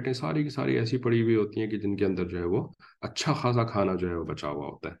وہ پلیٹیں ساری کی ساری ایسی پڑی ہوئی ہوتی ہیں کہ جن کے اندر جو ہے وہ اچھا خاصا کھانا جو ہے وہ بچا ہوا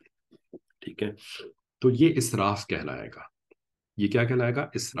ہوتا ہے، ٹھیک ہے، تو یہ اسراف کہلائے گا، یہ کیا کہلائے گا؟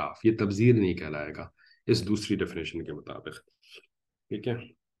 اسراف، یہ تبذیر نہیں کہلائے گا اس دوسری ڈیفینیشن کے مطابق، ٹھیک ہے۔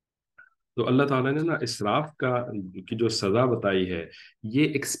 تو اللہ تعالیٰ نے نا اسراف کا کی جو سزا بتائی ہے، یہ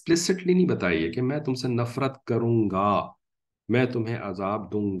ایکسپلسٹلی نہیں بتائی ہے کہ میں تم سے نفرت کروں گا، میں تمہیں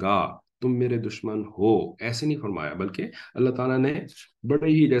عذاب دوں گا، تم میرے دشمن ہو، ایسے نہیں فرمایا، بلکہ اللہ تعالیٰ نے بڑے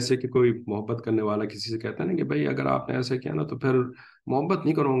ہی، جیسے کہ کوئی محبت کرنے والا کسی سے کہتا ہے نا کہ بھائی اگر آپ نے ایسے کیا نا تو پھر محبت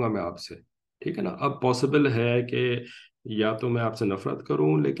نہیں کروں گا میں آپ سے، ٹھیک ہے نا، اب پاسبل ہے کہ یا تو میں آپ سے نفرت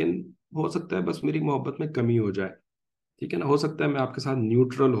کروں، لیکن ہو سکتا ہے بس میری محبت میں کمی ہو جائے، ٹھیک ہے نا، ہو سکتا ہے میں آپ کے ساتھ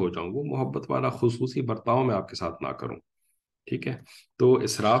نیوٹرل ہو جاؤں، وہ محبت والا خصوصی برتاؤ میں آپ کے ساتھ نہ کروں، ٹھیک ہے۔ تو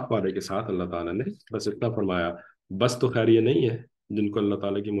اسراف والے کے ساتھ اللہ تعالیٰ نے بس اتنا فرمایا، بس تو خیر یہ نہیں ہے، جن کو اللہ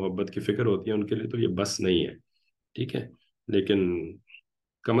تعالیٰ کی محبت کی فکر ہوتی ہے ان کے لیے تو یہ بس نہیں ہے، ٹھیک ہے، لیکن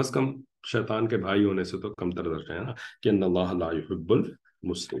کم از کم شیطان کے بھائی ہونے سے تو کم تر درجہ ہے نا، کہ ان اللہ لا يحب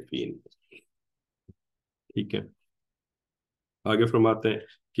المسرفین، ٹھیک ہے۔ آگے فرماتے ہیں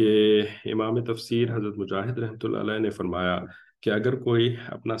کہ امام تفسیر حضرت مجاہد رحمۃ اللہ علیہ نے فرمایا کہ اگر کوئی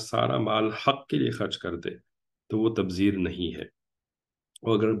اپنا سارا مال حق کے لیے خرچ کر دے تو وہ تبذیر نہیں ہے،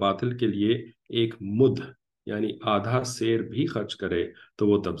 اور اگر باطل کے لیے ایک مد یعنی آدھا سیر بھی خرچ کرے تو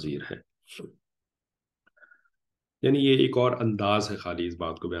وہ تبذیر ہے، یعنی یہ ایک اور انداز ہے خالی اس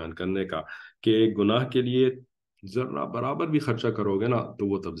بات کو بیان کرنے کا کہ گناہ کے لیے ذرہ برابر بھی خرچہ کرو گے نا تو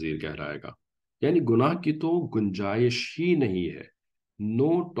وہ تبذیر کہلائے گا، یعنی گناہ کی تو گنجائش ہی نہیں ہے، نو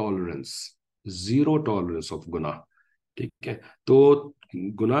ٹالرنس، زیرو ٹالرنس آف گناہ، ٹھیک ہے، تو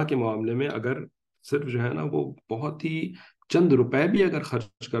گناہ کے معاملے میں اگر صرف جو ہے نا وہ بہت ہی چند روپے بھی اگر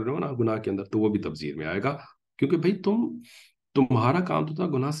خرچ کر رہے ہو نا گناہ کے اندر تو وہ بھی تبذیر میں آئے گا، کیونکہ بھائی تمہارا کام تو تھا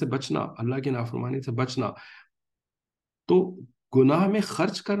گناہ سے بچنا، اللہ کی نافرمانی سے بچنا، تو گناہ میں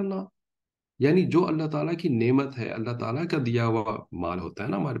خرچ کرنا، یعنی جو اللہ تعالیٰ کی نعمت ہے، اللہ تعالیٰ کا دیا ہوا مال ہوتا ہے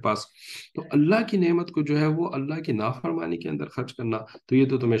نا ہمارے پاس، تو اللہ کی نعمت کو جو ہے وہ اللہ کی نافرمانی کے اندر خرچ کرنا، تو یہ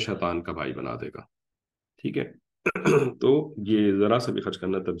تو تمہیں شیطان کا بھائی بنا دے گا، ٹھیک ہے۔ تو یہ ذرا سا بھی خرچ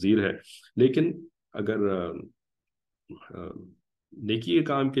کرنا تبذیر ہے، لیکن اگر نیکی کے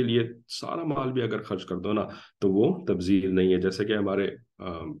کام کے لیے سارا مال بھی اگر خرچ کر دو نا تو وہ تبذیر نہیں ہے، جیسے کہ ہمارے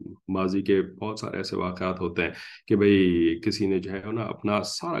ماضی کے بہت سارے ایسے واقعات ہوتے ہیں کہ بھئی کسی نے جو ہے نا اپنا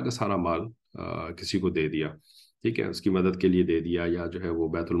سارا کا سارا مال کسی کو دے دیا، ٹھیک ہے، اس کی مدد کے لیے دے دیا، یا جو ہے وہ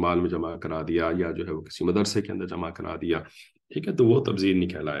بیت المال میں جمع کرا دیا، یا جو ہے وہ کسی مدرسے کے اندر جمع کرا دیا، ٹھیک ہے، تو وہ تبذیر نہیں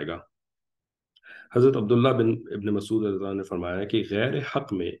کہلائے گا۔ حضرت عبداللہ بن ابن مسعود رضی اللہ عنہ نے فرمایا کہ غیر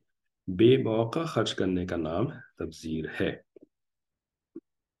حق میں بے موقع خرچ کرنے کا نام تبذیر ہے،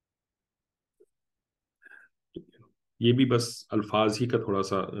 یہ بھی بس الفاظ ہی کا تھوڑا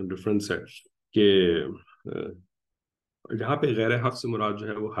سا ڈفرنس ہے کہ یہاں پہ غیر حق سے مراد جو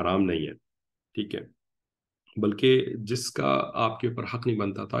ہے وہ حرام نہیں ہے، ٹھیک ہے، بلکہ جس کا آپ کے اوپر حق نہیں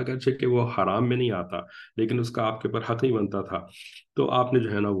بنتا تھا، اگرچہ کہ وہ حرام میں نہیں آتا لیکن اس کا آپ کے اوپر حق نہیں بنتا تھا، تو آپ نے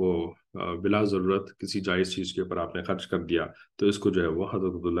جو ہے نا وہ بلا ضرورت کسی جائز چیز کے اوپر آپ نے خرچ کر دیا، تو اس کو جو ہے وہ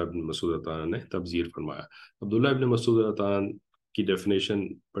حضرت عبداللہ بن مسعود رضی اللہ عنہ نے تبذیر فرمایا۔ عبداللہ بن مسعود رضی اللہ عنہ کی ڈیفینیشن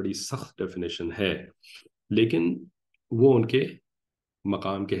بڑی سخت ڈیفینیشن ہے، لیکن وہ ان کے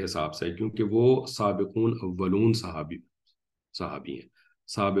مقام کے حساب سے ہے، کیونکہ وہ سابقون اولون صحابی ہیں،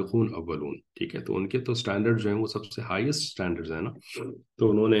 سابقون اولون، ٹھیک ہے، تو ان کے تو سٹینڈرڈ جو ہیں وہ سب سے ہائیسٹ سٹینڈرڈز ہیں نا، تو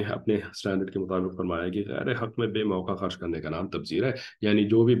انہوں نے اپنے سٹینڈرڈ کے مطابق فرمایا کہ غیر حق میں بے موقع خرچ کرنے کا نام تبذیر ہے، یعنی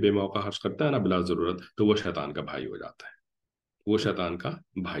جو بھی بے موقع خرچ کرتا ہے نا بلا ضرورت تو وہ شیطان کا بھائی ہو جاتا ہے، وہ شیطان کا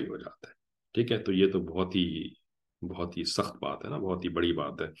بھائی ہو جاتا ہے، ٹھیک ہے، تو یہ تو بہت ہی سخت بات ہے نا، بہت ہی بڑی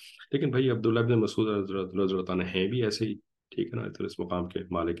بات ہے، لیکن بھائی عبداللہ بن مسعود رضی اللہ عنہ ہیں بھی ایسے ہی، ٹھیک ہے نا، تو اس مقام کے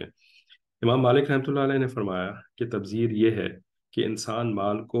مالک ہیں۔ امام مالک رحمۃ اللہ علیہ نے فرمایا کہ تبذیر یہ ہے کہ انسان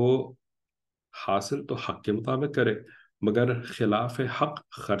مال کو حاصل تو حق کے مطابق کرے مگر خلاف حق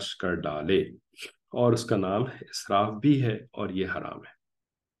خرچ کر ڈالے، اور اس کا نام اسراف بھی ہے اور یہ حرام ہے،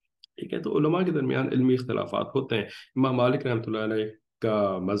 ٹھیک ہے، تو علماء کے درمیان علمی اختلافات ہوتے ہیں، امام مالک رحمۃ اللہ علیہ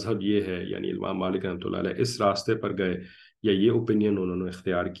کا مذہب یہ ہے، یعنی امام مالک رحمۃ اللہ علیہ اس راستے پر گئے یا یہ اوپینین انہوں نے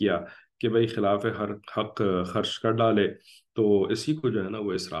اختیار کیا کہ بھئی خلاف ہر حق خرچ کر ڈالے تو اسی کو جو ہے نا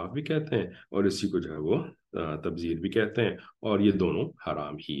وہ اسراف بھی کہتے ہیں اور اسی کو جو ہے وہ تبذیر بھی کہتے ہیں، اور یہ دونوں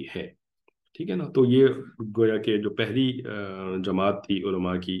حرام ہی ہے، ٹھیک ہے نا؟ تو یہ گویا کہ جو پہلی جماعت تھی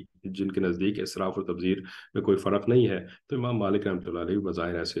علماء کی جن کے نزدیک اسراف اور تبذیر میں کوئی فرق نہیں ہے، تو امام مالک رحمۃ اللہ علیہ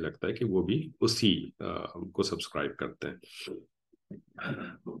بظاہر ایسے لگتا ہے کہ وہ بھی اسی کو سبسکرائب کرتے ہیں۔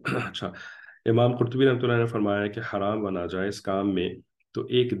 اچھا، امام قرطبی رحمۃ اللہ نے فرمایا کہ حرام و ناجائز کام میں تو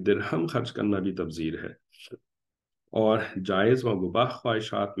ایک درہم خرچ کرنا بھی تبذیر ہے، اور جائز و مباح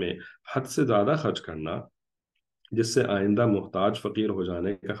خواہشات میں حد سے زیادہ خرچ کرنا جس سے آئندہ محتاج فقیر ہو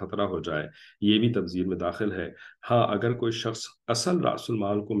جانے کا خطرہ ہو جائے، یہ بھی تبذیر میں داخل ہے۔ ہاں، اگر کوئی شخص اصل رأس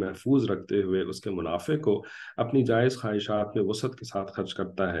المال کو محفوظ رکھتے ہوئے اس کے منافع کو اپنی جائز خواہشات میں وسعت کے ساتھ خرچ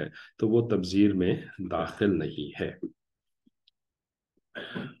کرتا ہے تو وہ تبذیر میں داخل نہیں ہے۔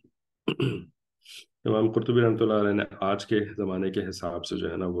 امام قرطبی رحمۃ اللہ علیہ نے آج کے زمانے کے حساب سے جو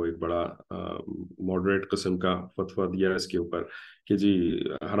ہے نا وہ ایک بڑا ماڈریٹ قسم کا فتویٰ دیا ہے اس کے اوپر کہ جی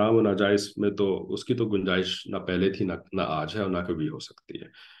حرام و ناجائز میں تو اس کی تو گنجائش نہ پہلے تھی، نہ آج ہے، اور نہ کبھی ہو سکتی ہے۔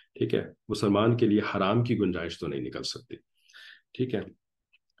 ٹھیک ہے، مسلمان کے لیے حرام کی گنجائش تو نہیں نکل سکتی۔ ٹھیک ہے،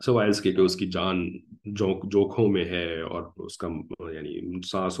 سوائے اس کے کہ اس کی جان جوکھوں میں ہے اور اس کا یعنی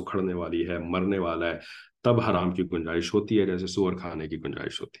سانس اکھڑنے والی ہے، مرنے والا ہے، تب حرام کی گنجائش ہوتی ہے، جیسے سور کھانے کی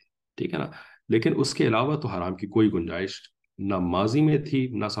گنجائش ہوتی ہے۔ ٹھیک ہے نا؟ لیکن اس کے علاوہ تو حرام کی کوئی گنجائش نہ ماضی میں تھی،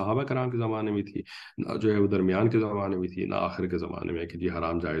 نہ صحابہ کرام کے زمانے میں تھی، نہ جو ہے وہ درمیان کے زمانے میں تھی، نہ آخر کے زمانے میں کہ جی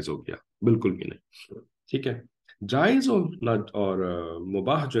حرام جائز ہو گیا، بالکل بھی نہیں۔ ٹھیک ہے، جائز اور نہ اور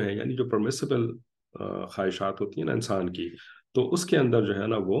مباح جو ہے یعنی جو پرمیسیبل خواہشات ہوتی ہیں نا انسان کی، تو اس کے اندر جو ہے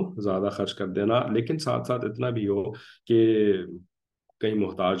نا وہ زیادہ خرچ کر دینا، لیکن ساتھ ساتھ اتنا بھی ہو کہ کہیں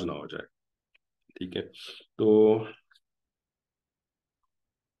محتاج نہ ہو جائے۔ ٹھیک ہے، تو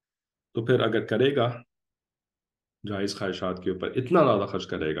تو پھر اگر کرے گا جائز خواہشات کے اوپر اتنا زیادہ خرچ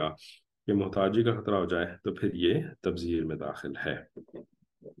کرے گا کہ محتاجی کا خطرہ ہو جائے تو پھر یہ تبذیر میں داخل ہے۔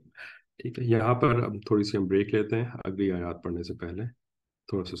 ٹھیک ہے، یہاں پر اب تھوڑی سی ہم بریک لیتے ہیں اگلی آیات پڑھنے سے پہلے،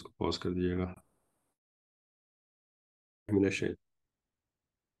 تھوڑا سا اس کو پاز کر دیجیے گا۔ من الشیطان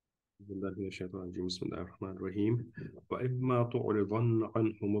بالله من الشيطان الرجيم، بسم الله الرحمن الرحيم، وإما تعرضن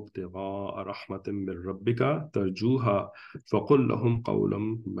عنهم ابتغاء رحمة من ربك ترجوها فقل لهم قولا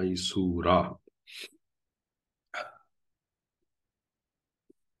ميسورا۔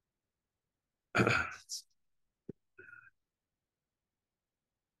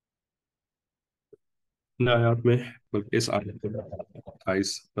 ان آیات میں بلکہ اس آیت میں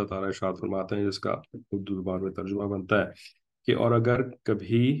 28 اللہ تعالیٰ ارشاد فرماتے ہیں، جس کا اردو زبان میں ترجمہ بنتا ہے کہ اور اگر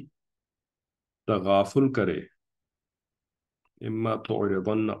کبھی تغافل کرے، اما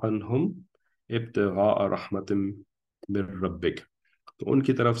تعرضن عنہم ابتغاء رحمت من ربک، تو ان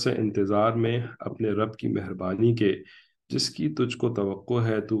کی طرف سے انتظار میں اپنے رب کی مہربانی کے جس کی تجھ کو توقع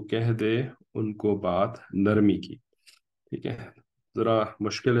ہے تو کہہ دے ان کو بات نرمی کی۔ ٹھیک ہے، ذرا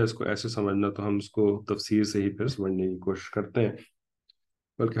مشکل ہے اس کو ایسے سمجھنا، تو ہم اس کو تفسیر سے ہی پھر سمجھنے کی کوشش کرتے ہیں،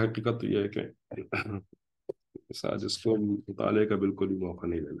 بلکہ حقیقت تو یہ ہے کہ آج اس کو مطالعے کا بالکل بھی موقع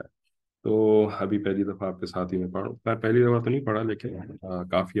نہیں ملا ہے۔ تو ابھی پہلی دفعہ آپ کے ساتھ ہی میں پڑھوں، میں پہلی دفعہ تو نہیں پڑھا، لیکن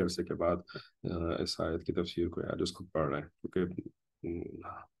کافی عرصے کے بعد اس آیت کی تفسیر کو آج اس کو پڑھ رہے ہیں، کیونکہ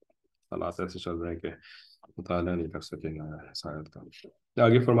حالات ایسے چل رہے ہیں کہ مطالعہ نہیں کر سکیں گے اس آیت کا۔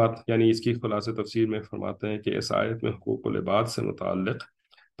 آگے فرماتے یعنی اس کی خلاصہ تفسیر میں فرماتے ہیں کہ اس آیت میں حقوق العباد سے متعلق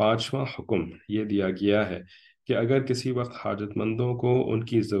پانچواں حکم یہ دیا گیا ہے کہ اگر کسی وقت حاجت مندوں کو ان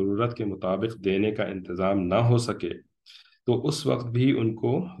کی ضرورت کے مطابق دینے کا انتظام نہ ہو سکے تو اس وقت بھی ان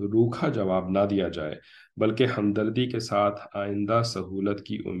کو روکھا جواب نہ دیا جائے، بلکہ ہمدردی کے ساتھ آئندہ سہولت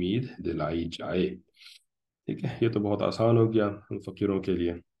کی امید دلائی جائے۔ ٹھیک ہے، یہ تو بہت آسان ہو گیا ہم فقیروں کے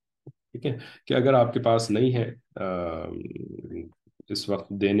لیے۔ ٹھیک ہے، کہ اگر آپ کے پاس نہیں ہے اس وقت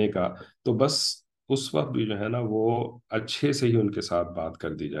دینے کا، تو بس اس وقت بھی جو ہے نا وہ اچھے سے ہی ان کے ساتھ بات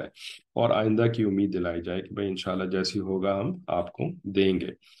کر دی جائے اور آئندہ کی امید دلائی جائے کہ بھائی انشاءاللہ جیسی ہوگا ہم آپ کو دیں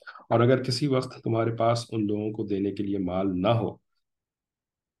گے۔ اور اگر کسی وقت تمہارے پاس ان لوگوں کو دینے کے لیے مال نہ ہو،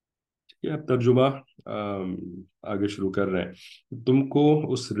 یہ اب ترجمہ آگے شروع کر رہے ہیں، تم کو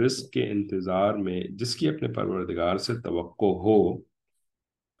اس رزق کے انتظار میں جس کی اپنے پروردگار سے توقع ہو،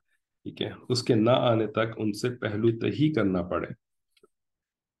 ٹھیک ہے، اس کے نہ آنے تک ان سے پہلو تہی کرنا پڑے،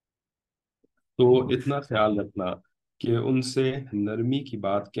 تو اتنا خیال رکھنا کہ ان سے نرمی کی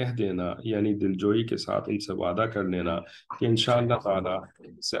بات کہہ دینا، یعنی دلجوئی کے ساتھ ان سے وعدہ کر لینا کہ انشاءاللہ تعالی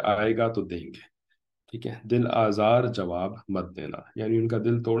سے آئے گا تو دیں گے۔ ٹھیک ہے، دل آزار جواب مت دینا، یعنی ان کا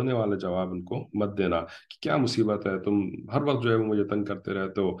دل توڑنے والا جواب ان کو مت دینا کہ کیا مصیبت ہے، تم ہر وقت جو ہے وہ مجھے تنگ کرتے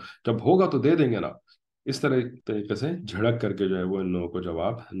رہتے ہو، جب ہوگا تو دے دیں گے نا، اس طریقے سے جھڑک کر کے جو ہے وہ ان لوگوں کو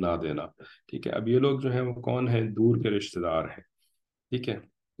جواب نہ دینا۔ ٹھیک ہے، اب یہ لوگ جو ہیں وہ کون ہیں؟ دور کے رشتہ دار ہیں۔ ٹھیک ہے،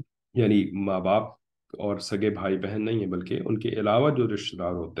 یعنی ماں باپ اور سگے بھائی بہن نہیں ہیں، بلکہ ان کے علاوہ جو رشتہ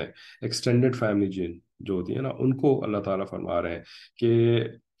دار ہوتے ہیں، ایکسٹینڈڈ فیملی جو ہوتی ہے نا، ان کو اللہ تعالیٰ فرما رہے ہیں کہ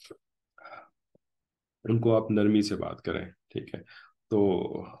ان کو آپ نرمی سے بات کریں، ٹھیک ہے؟ تو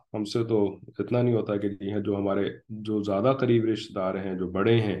ہم سے تو اتنا نہیں ہوتا کہ یہ ہیں جو ہمارے جو زیادہ قریب رشتہ دار ہیں، جو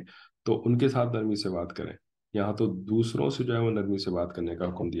بڑے ہیں، تو ان کے ساتھ نرمی سے بات کریں۔ یہاں تو دوسروں سے جو ہے وہ نرمی سے بات کرنے کا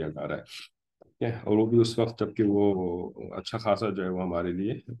حکم دیا جا رہا ہے، ٹھیک ہے؟ اور وہ بھی اس وقت جب کہ وہ اچھا خاصا جو ہے وہ ہمارے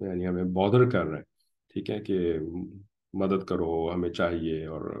لیے یعنی ہمیں بودر کر رہے ہیں، ٹھیک ہے، کہ مدد کرو ہمیں چاہیے،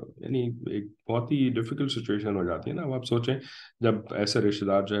 اور یعنی ایک بہت ہی ڈفیکلٹ سچویشن ہو جاتی ہے نا۔ اب آپ سوچیں جب ایسے رشتے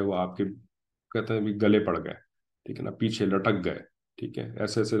دار جو ہے وہ آپ کے کہتے ہیں بھی گلے پڑ گئے، ٹھیک ہے نا، پیچھے لٹک گئے، ٹھیک ہے،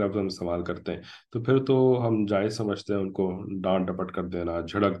 ایسے ایسے لفظ ہم استعمال کرتے ہیں، تو پھر تو ہم جائز سمجھتے ہیں ان کو ڈانٹ ڈپٹ کر دینا،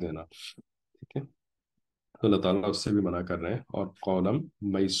 جھڑک دینا، ٹھیک ہے؟ تو اللہ تعالیٰ اس سے بھی منع کر رہے ہیں، اور قولم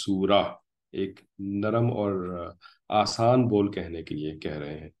میسورہ، ایک نرم اور آسان بول کہنے کے لیے کہہ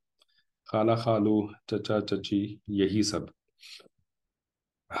رہے ہیں۔ خالہ خالو، چچا چچی، یہی سب۔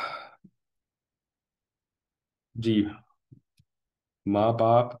 جی، ماں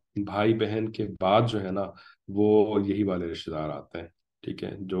باپ بھائی بہن کے بعد جو ہے نا وہ یہی والے رشتے دار آتے ہیں، ٹھیک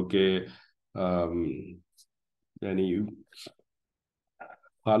ہے، جو کہ آم، یعنی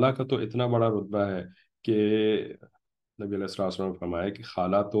خالہ کا تو اتنا بڑا رتبہ ہے کہ نبی علیہ السلام وسلم نے فرمایا کہ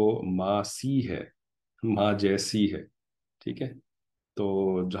خالہ تو ماں سی ہے، ماں جیسی ہے، ٹھیک ہے؟ تو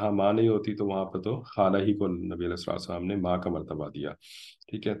جہاں ماں نہیں ہوتی تو وہاں پہ تو خالہ ہی کو نبی علیہ السلام وسلم نے ماں کا مرتبہ دیا،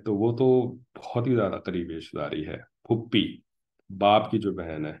 ٹھیک ہے؟ تو وہ تو بہت ہی زیادہ قریبی رشتے داری ہے۔ پھپھی، باپ کی جو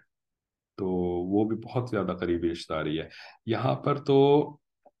بہن ہے، تو وہ بھی بہت زیادہ قریبی رشتہ داری ہے۔ یہاں پر تو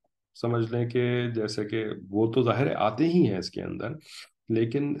سمجھ لیں کہ جیسے کہ وہ تو ظاہر ہے آتے ہی ہیں اس کے اندر،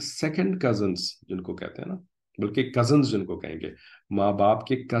 لیکن سیکنڈ کزنس جن کو کہتے ہیں نا، بلکہ کزنس جن کو کہیں گے، ماں باپ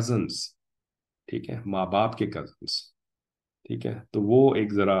کے کزنس، ٹھیک ہے، ماں باپ کے کزنس، ٹھیک ہے، تو وہ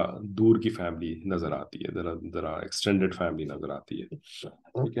ایک ذرا دور کی فیملی نظر آتی ہے، ذرا ذرا ایکسٹینڈڈ فیملی نظر آتی ہے،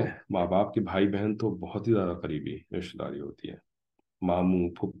 ٹھیک ہے؟ ماں باپ کے بھائی بہن تو بہت ہی زیادہ قریبی رشتہ داری ہوتی ہے، ماموں،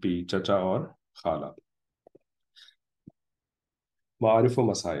 پھپھی، چچا اور خالہ۔ معارف و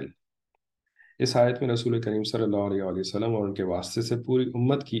مسائل۔ اس آیت میں رسول کریم صلی اللہ علیہ وآلہ وسلم اور ان کے واسطے سے پوری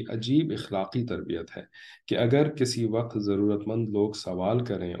امت کی عجیب اخلاقی تربیت ہے کہ اگر کسی وقت ضرورت مند لوگ سوال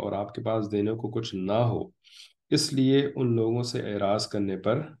کریں اور آپ کے پاس دینے کو کچھ نہ ہو، اس لیے ان لوگوں سے اعراض کرنے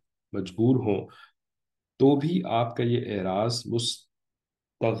پر مجبور ہوں، تو بھی آپ کا یہ اعراض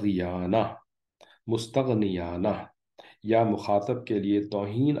مستغیانہ، مستغنیانہ یا مخاطب کے لیے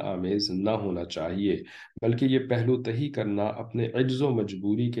توہین آمیز نہ ہونا چاہیے، بلکہ یہ پہلو تہی کرنا اپنے عجز و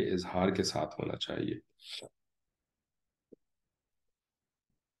مجبوری کے اظہار کے ساتھ ہونا چاہیے۔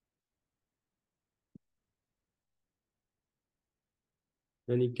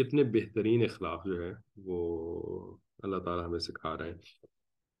 یعنی کتنے بہترین اخلاق جو ہے وہ اللہ تعالیٰ ہمیں سکھا رہے ہیں۔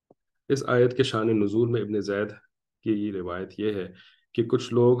 اس آیت کے شان نزول میں ابن زید کی یہ روایت یہ ہے کہ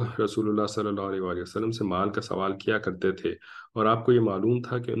کچھ لوگ رسول اللہ صلی اللہ علیہ وآلہ وسلم سے مال کا سوال کیا کرتے تھے، اور آپ کو یہ معلوم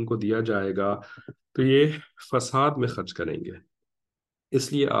تھا کہ ان کو دیا جائے گا تو یہ فساد میں خرچ کریں گے،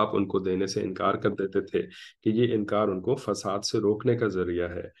 اس لیے آپ ان کو دینے سے انکار کر دیتے تھے کہ یہ انکار ان کو فساد سے روکنے کا ذریعہ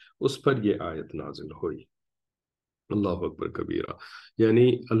ہے۔ اس پر یہ آیت نازل ہوئی۔ اللہ اکبر کبیرہ۔ یعنی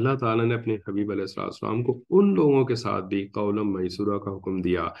اللہ تعالیٰ نے اپنے حبیب علیہ السلام السلام کو ان لوگوں کے ساتھ بھی قولم میسورہ کا حکم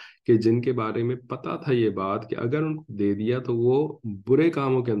دیا کہ جن کے بارے میں پتا تھا یہ بات کہ اگر ان کو دے دیا تو وہ برے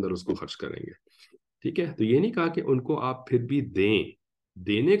کاموں کے اندر اس کو خرچ کریں گے، ٹھیک ہے؟ تو یہ نہیں کہا کہ ان کو آپ پھر بھی دیں،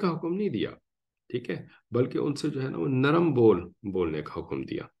 دینے کا حکم نہیں دیا، ٹھیک ہے، بلکہ ان سے جو ہے نا وہ نرم بولنے کا حکم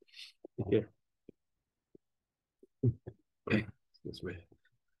دیا، ٹھیک ہے؟ اس میں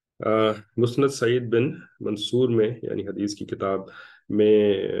مسند سعید بن منصور میں، یعنی حدیث کی کتاب میں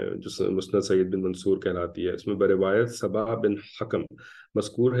جو مسند سعید بن منصور کہلاتی ہے، اس میں بروایت صبا بن حکم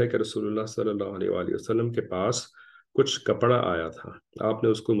مذکور ہے کہ رسول اللہ صلی اللہ علیہ وآلہ وسلم کے پاس کچھ کپڑا آیا تھا، آپ نے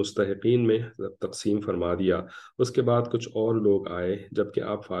اس کو مستحقین میں تقسیم فرما دیا، اس کے بعد کچھ اور لوگ آئے جبکہ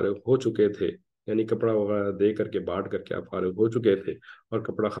آپ فارغ ہو چکے تھے، یعنی کپڑا وغیرہ دے کر کے بانٹ کر کے آپ فارغ ہو چکے تھے اور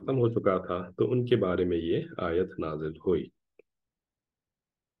کپڑا ختم ہو چکا تھا، تو ان کے بارے میں یہ آیت نازل ہوئی۔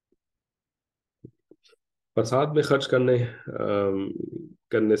 فساد میں خرچ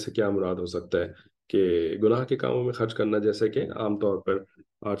کرنے سے کیا مراد ہو سکتا ہے کہ گناہ کے کاموں میں خرچ کرنا، جیسے کہ عام طور پر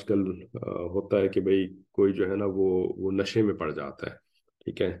آج کل ہوتا ہے کہ بھئی کوئی جو ہے نا وہ نشے میں پڑ جاتا ہے،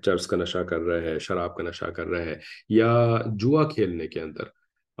 ٹھیک ہے، چرس کا نشہ کر رہا ہے، شراب کا نشہ کر رہا ہے، یا جوا کھیلنے کے اندر۔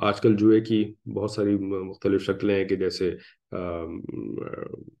 آج کل جوئے کی بہت ساری مختلف شکلیں ہیں کہ جیسے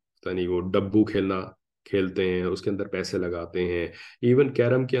پتہ نہیں وہ ڈبو کھیلنا کھیلتے ہیں، اس کے اندر پیسے لگاتے ہیں، ایون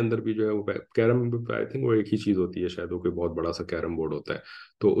کیرم کے اندر بھی جو ہے وہ کیرم آئی تھنک وہ ایک ہی چیز ہوتی ہے شاید، وہ کوئی بہت بڑا سا کیرم بورڈ ہوتا ہے،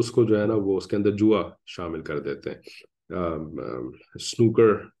 تو اس کو جو ہے نا وہ اس کے اندر جوا شامل کر دیتے ہیں۔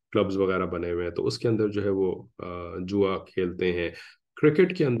 سنوکر کلبز وغیرہ بنے ہوئے ہیں تو اس کے اندر جو ہے وہ جوا کھیلتے ہیں۔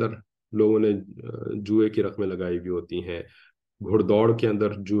 کرکٹ کے اندر لوگوں نے جوئے کی رقمیں لگائی ہوئی ہوتی ہیں، घोड़ दौड़ के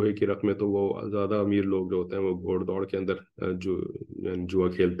अंदर जुए की रकमें, तो वो ज़्यादा अमीर लोग जो होते हैं वो घोड़ दौड़ के अंदर यानी जुआ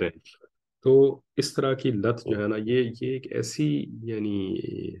खेलते हैं। तो इस तरह की लत जो है ना, ये एक ऐसी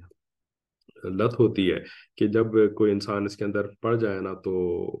यानी लत होती है कि जब कोई इंसान इसके अंदर पड़ जाए ना,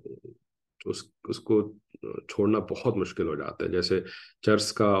 तो उसको छोड़ना बहुत मुश्किल हो जाता है। जैसे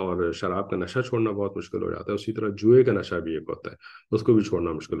चरस का और शराब का नशा छोड़ना बहुत मुश्किल हो जाता है, उसी तरह जुए का नशा भी एक होता है, उसको भी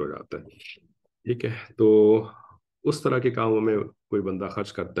छोड़ना मुश्किल हो जाता है। ठीक है, तो उस तरह के कामों में कोई बंदा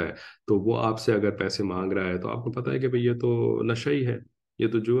खर्च करता है, तो वो आपसे अगर पैसे मांग रहा है तो आपको पता है कि भाई ये तो नशा ही है, ये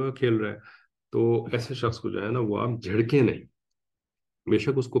तो जुआ खेल रहा है। तो ऐसे शख्स को जो है ना, वो आप झिड़के नहीं।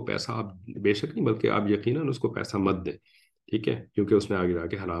 बेशक उसको पैसा आप, बेशक नहीं बल्कि आप यकीनन उसको पैसा मत दें। ठीक है, क्योंकि उसने आगे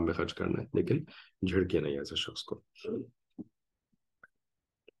जाके हराम में खर्च करना है, लेकिन झिड़के नहीं ऐसे शख्स को।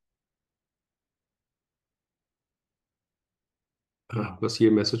 हाँ, बस ये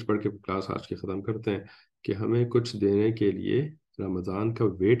मैसेज पढ़ के क्लास आज की ख़त्म करते हैं कि हमें कुछ देने के लिए रमज़ान का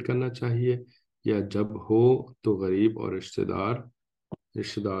वेट करना चाहिए, या जब हो तो गरीब और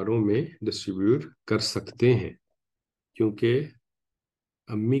रिश्तेदारों में डिस्ट्रीब्यूट कर सकते हैं, क्योंकि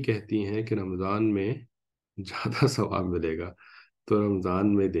अम्मी कहती हैं कि रमज़ान में ज़्यादा सवाब मिलेगा, तो रमज़ान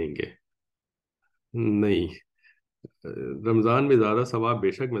में देंगे। नहीं, रमज़ान में ज़्यादा सवाब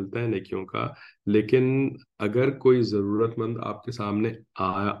बेशक मिलता है नेकियों का, लेकिन अगर कोई ज़रूरतमंद आपके सामने आ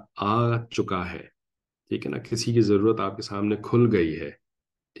आ चुका है, ठीक है ना, किसी की ज़रूरत आपके सामने खुल गई है,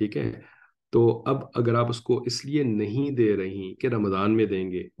 ठीक है, तो अब अगर आप उसको इसलिए नहीं दे रही कि रमज़ान में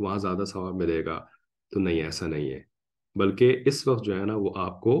देंगे वहाँ ज़्यादा सवाब मिलेगा, तो नहीं, ऐसा नहीं है। बल्कि इस वक्त जो है ना, वो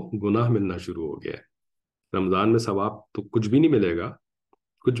आपको गुनाह मिलना शुरू हो गया है। रमज़ान में सवाब तो कुछ भी नहीं मिलेगा,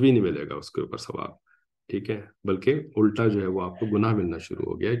 कुछ भी नहीं मिलेगा उसके ऊपर सवाब। ठीक है, बल्कि उल्टा जो है वो आपको गुनाह मिलना शुरू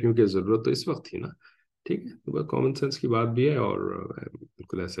हो गया है, क्योंकि ज़रूरत तो इस वक्त थी ना। ठीक है, तो बस कॉमन सेंस की बात भी है, और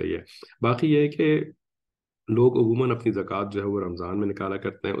बिल्कुल ऐसा ही है। बाकी ये है कि लोग अमूमन अपनी ज़कात जो है वो रमज़ान में निकाला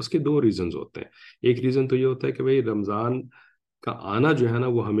करते हैं। उसके दो रीज़न्स होते हैं। एक रीज़न तो ये होता है कि भाई रमज़ान का आना जो है ना,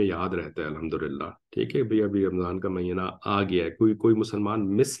 वो हमें याद रहता है अल्हम्दुलिल्लाह। ठीक है भाई, अभी रमज़ान का महीना आ गया है, कोई कोई मुसलमान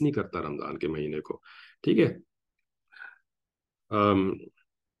मिस नहीं करता रमज़ान के महीने को। ठीक है।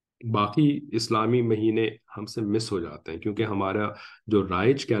 बाकी इस्लामी महीने हमसे मिस हो जाते हैं, क्योंकि हमारा जो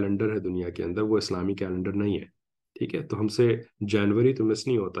राइज कैलेंडर है दुनिया के अंदर, वो इस्लामी कैलेंडर नहीं है। ठीक है, तो हमसे जनवरी तो मिस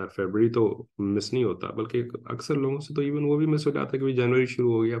नहीं होता, फरवरी तो मिस नहीं होता, बल्कि अक्सर लोगों से तो इवन वो भी मिस हो जाता है कि भाई जनवरी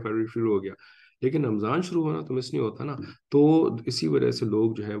शुरू हो गया, फरवरी शुरू हो गया, लेकिन रमज़ान शुरू होना तो मिस नहीं होता ना। तो इसी वजह से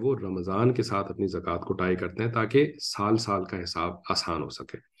लोग जो है वो रमज़ान के साथ अपनी ज़कात को टाई करते हैं, ताकि साल साल का हिसाब आसान हो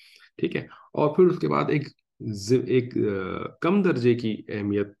सके। ठीक है। और फिर उसके बाद एक कम दर्जे की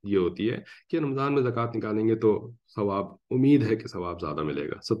अहमियत ये होती है कि रमज़ान में ज़कात निकालेंगे तो सवाब, उम्मीद है कि सवाब ज़्यादा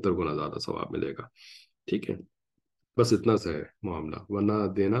मिलेगा, 70 गुना ज़्यादा सवाब मिलेगा। ठीक है, बस इतना सा है मामला, वरना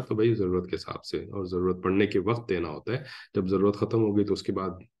देना तो भाई ज़रूरत के हिसाब से, और ज़रूरत पड़ने के वक्त देना होता है। जब ज़रूरत ख़त्म होगी तो उसके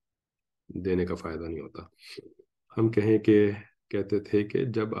बाद देने का फ़ायदा नहीं होता। हम कहते थे कि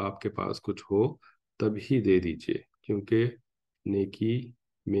जब आपके पास कुछ हो तब ही दे दीजिए, क्योंकि नेकी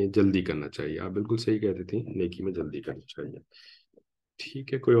में जल्दी करना चाहिए। आप बिल्कुल सही कहते थे, नेकी में जल्दी करनी चाहिए।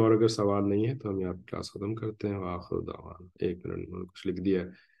 ठीक है, कोई और अगर सवाल नहीं है तो हम यहाँ पे क्लास खत्म करते हैं। आखिर दावान, 1 मिनट में कुछ लिख दिया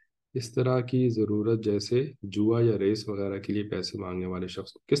है। इस तरह की ज़रूरत, जैसे जुआ या रेस वगैरह के लिए पैसे मांगने वाले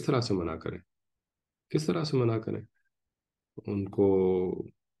शख्स को किस तरह से मना करें? किस तरह से मना करें उनको?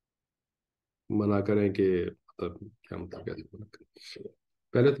 मना करें कि मतलब क्या मतलब, कैसे मना करें?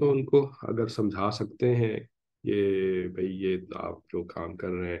 पहले तो उनको अगर समझा सकते हैं, ये भाई ये आप जो काम कर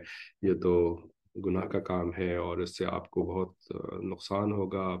रहे हैं, ये तो गुनाह का काम है, और इससे आपको बहुत नुकसान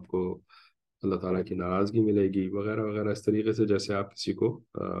होगा, आपको अल्लाह ताला की नाराज़गी मिलेगी, वगैरह वगैरह, इस तरीके से जैसे आप किसी को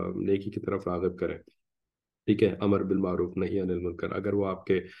नेकी की तरफ राग़िब करें। ठीक है, अमर बिल मारूफ नहीं अनिल मुनकर। अगर वो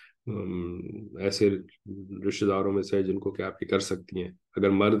आपके ऐसे रिश्तेदारों में से है जिनको कि आपकी कर सकती हैं,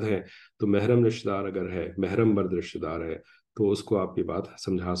 अगर मर्द है तो महरम रिश्तेदार, अगर है महरम मर्द रिश्तेदार है, तो उसको आप ये बात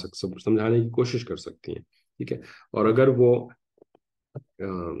समझाने की कोशिश कर सकती हैं। ठीक है। और अगर वो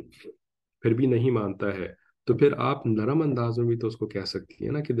फिर भी नहीं मानता है, तो फिर आप नरम अंदाज में भी तो उसको कह सकती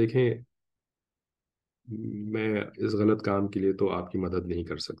है ना कि देखें, मैं इस गलत काम के लिए तो आपकी मदद नहीं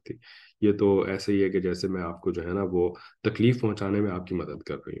कर सकती। ये तो ऐसे ही है कि जैसे मैं आपको जो है ना वो तकलीफ पहुंचाने में आपकी मदद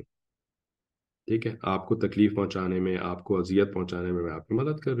कर रही हूँ। ठीक है, आपको तकलीफ पहुंचाने में, आपको अजियत पहुंचाने में मैं आपकी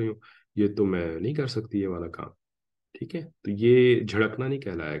मदद कर रही हूँ। ये तो मैं नहीं कर सकती ये वाला काम। ठीक है, तो ये झड़कना नहीं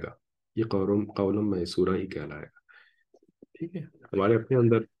कहलाएगा, ये कौलम कौलम मैसूरा ही कहलाएगा। ठीक है, हमारे अपने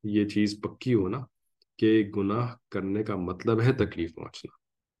अंदर ये चीज़ पक्की हो ना, कि गुनाह करने का मतलब है तकलीफ पहुंचना।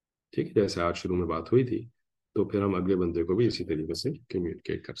 ठीक है, जैसे आज शुरू में बात हुई थी, तो फिर हम अगले बंदे को भी इसी तरीके से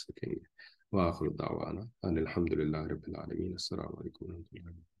कम्युनिकेट कर सकेंगे। वाखिर दावाना अनिल हम्दुलिल्लाहि रब्बिल आलमीन। अस्सलामु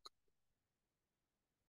अलैकुम।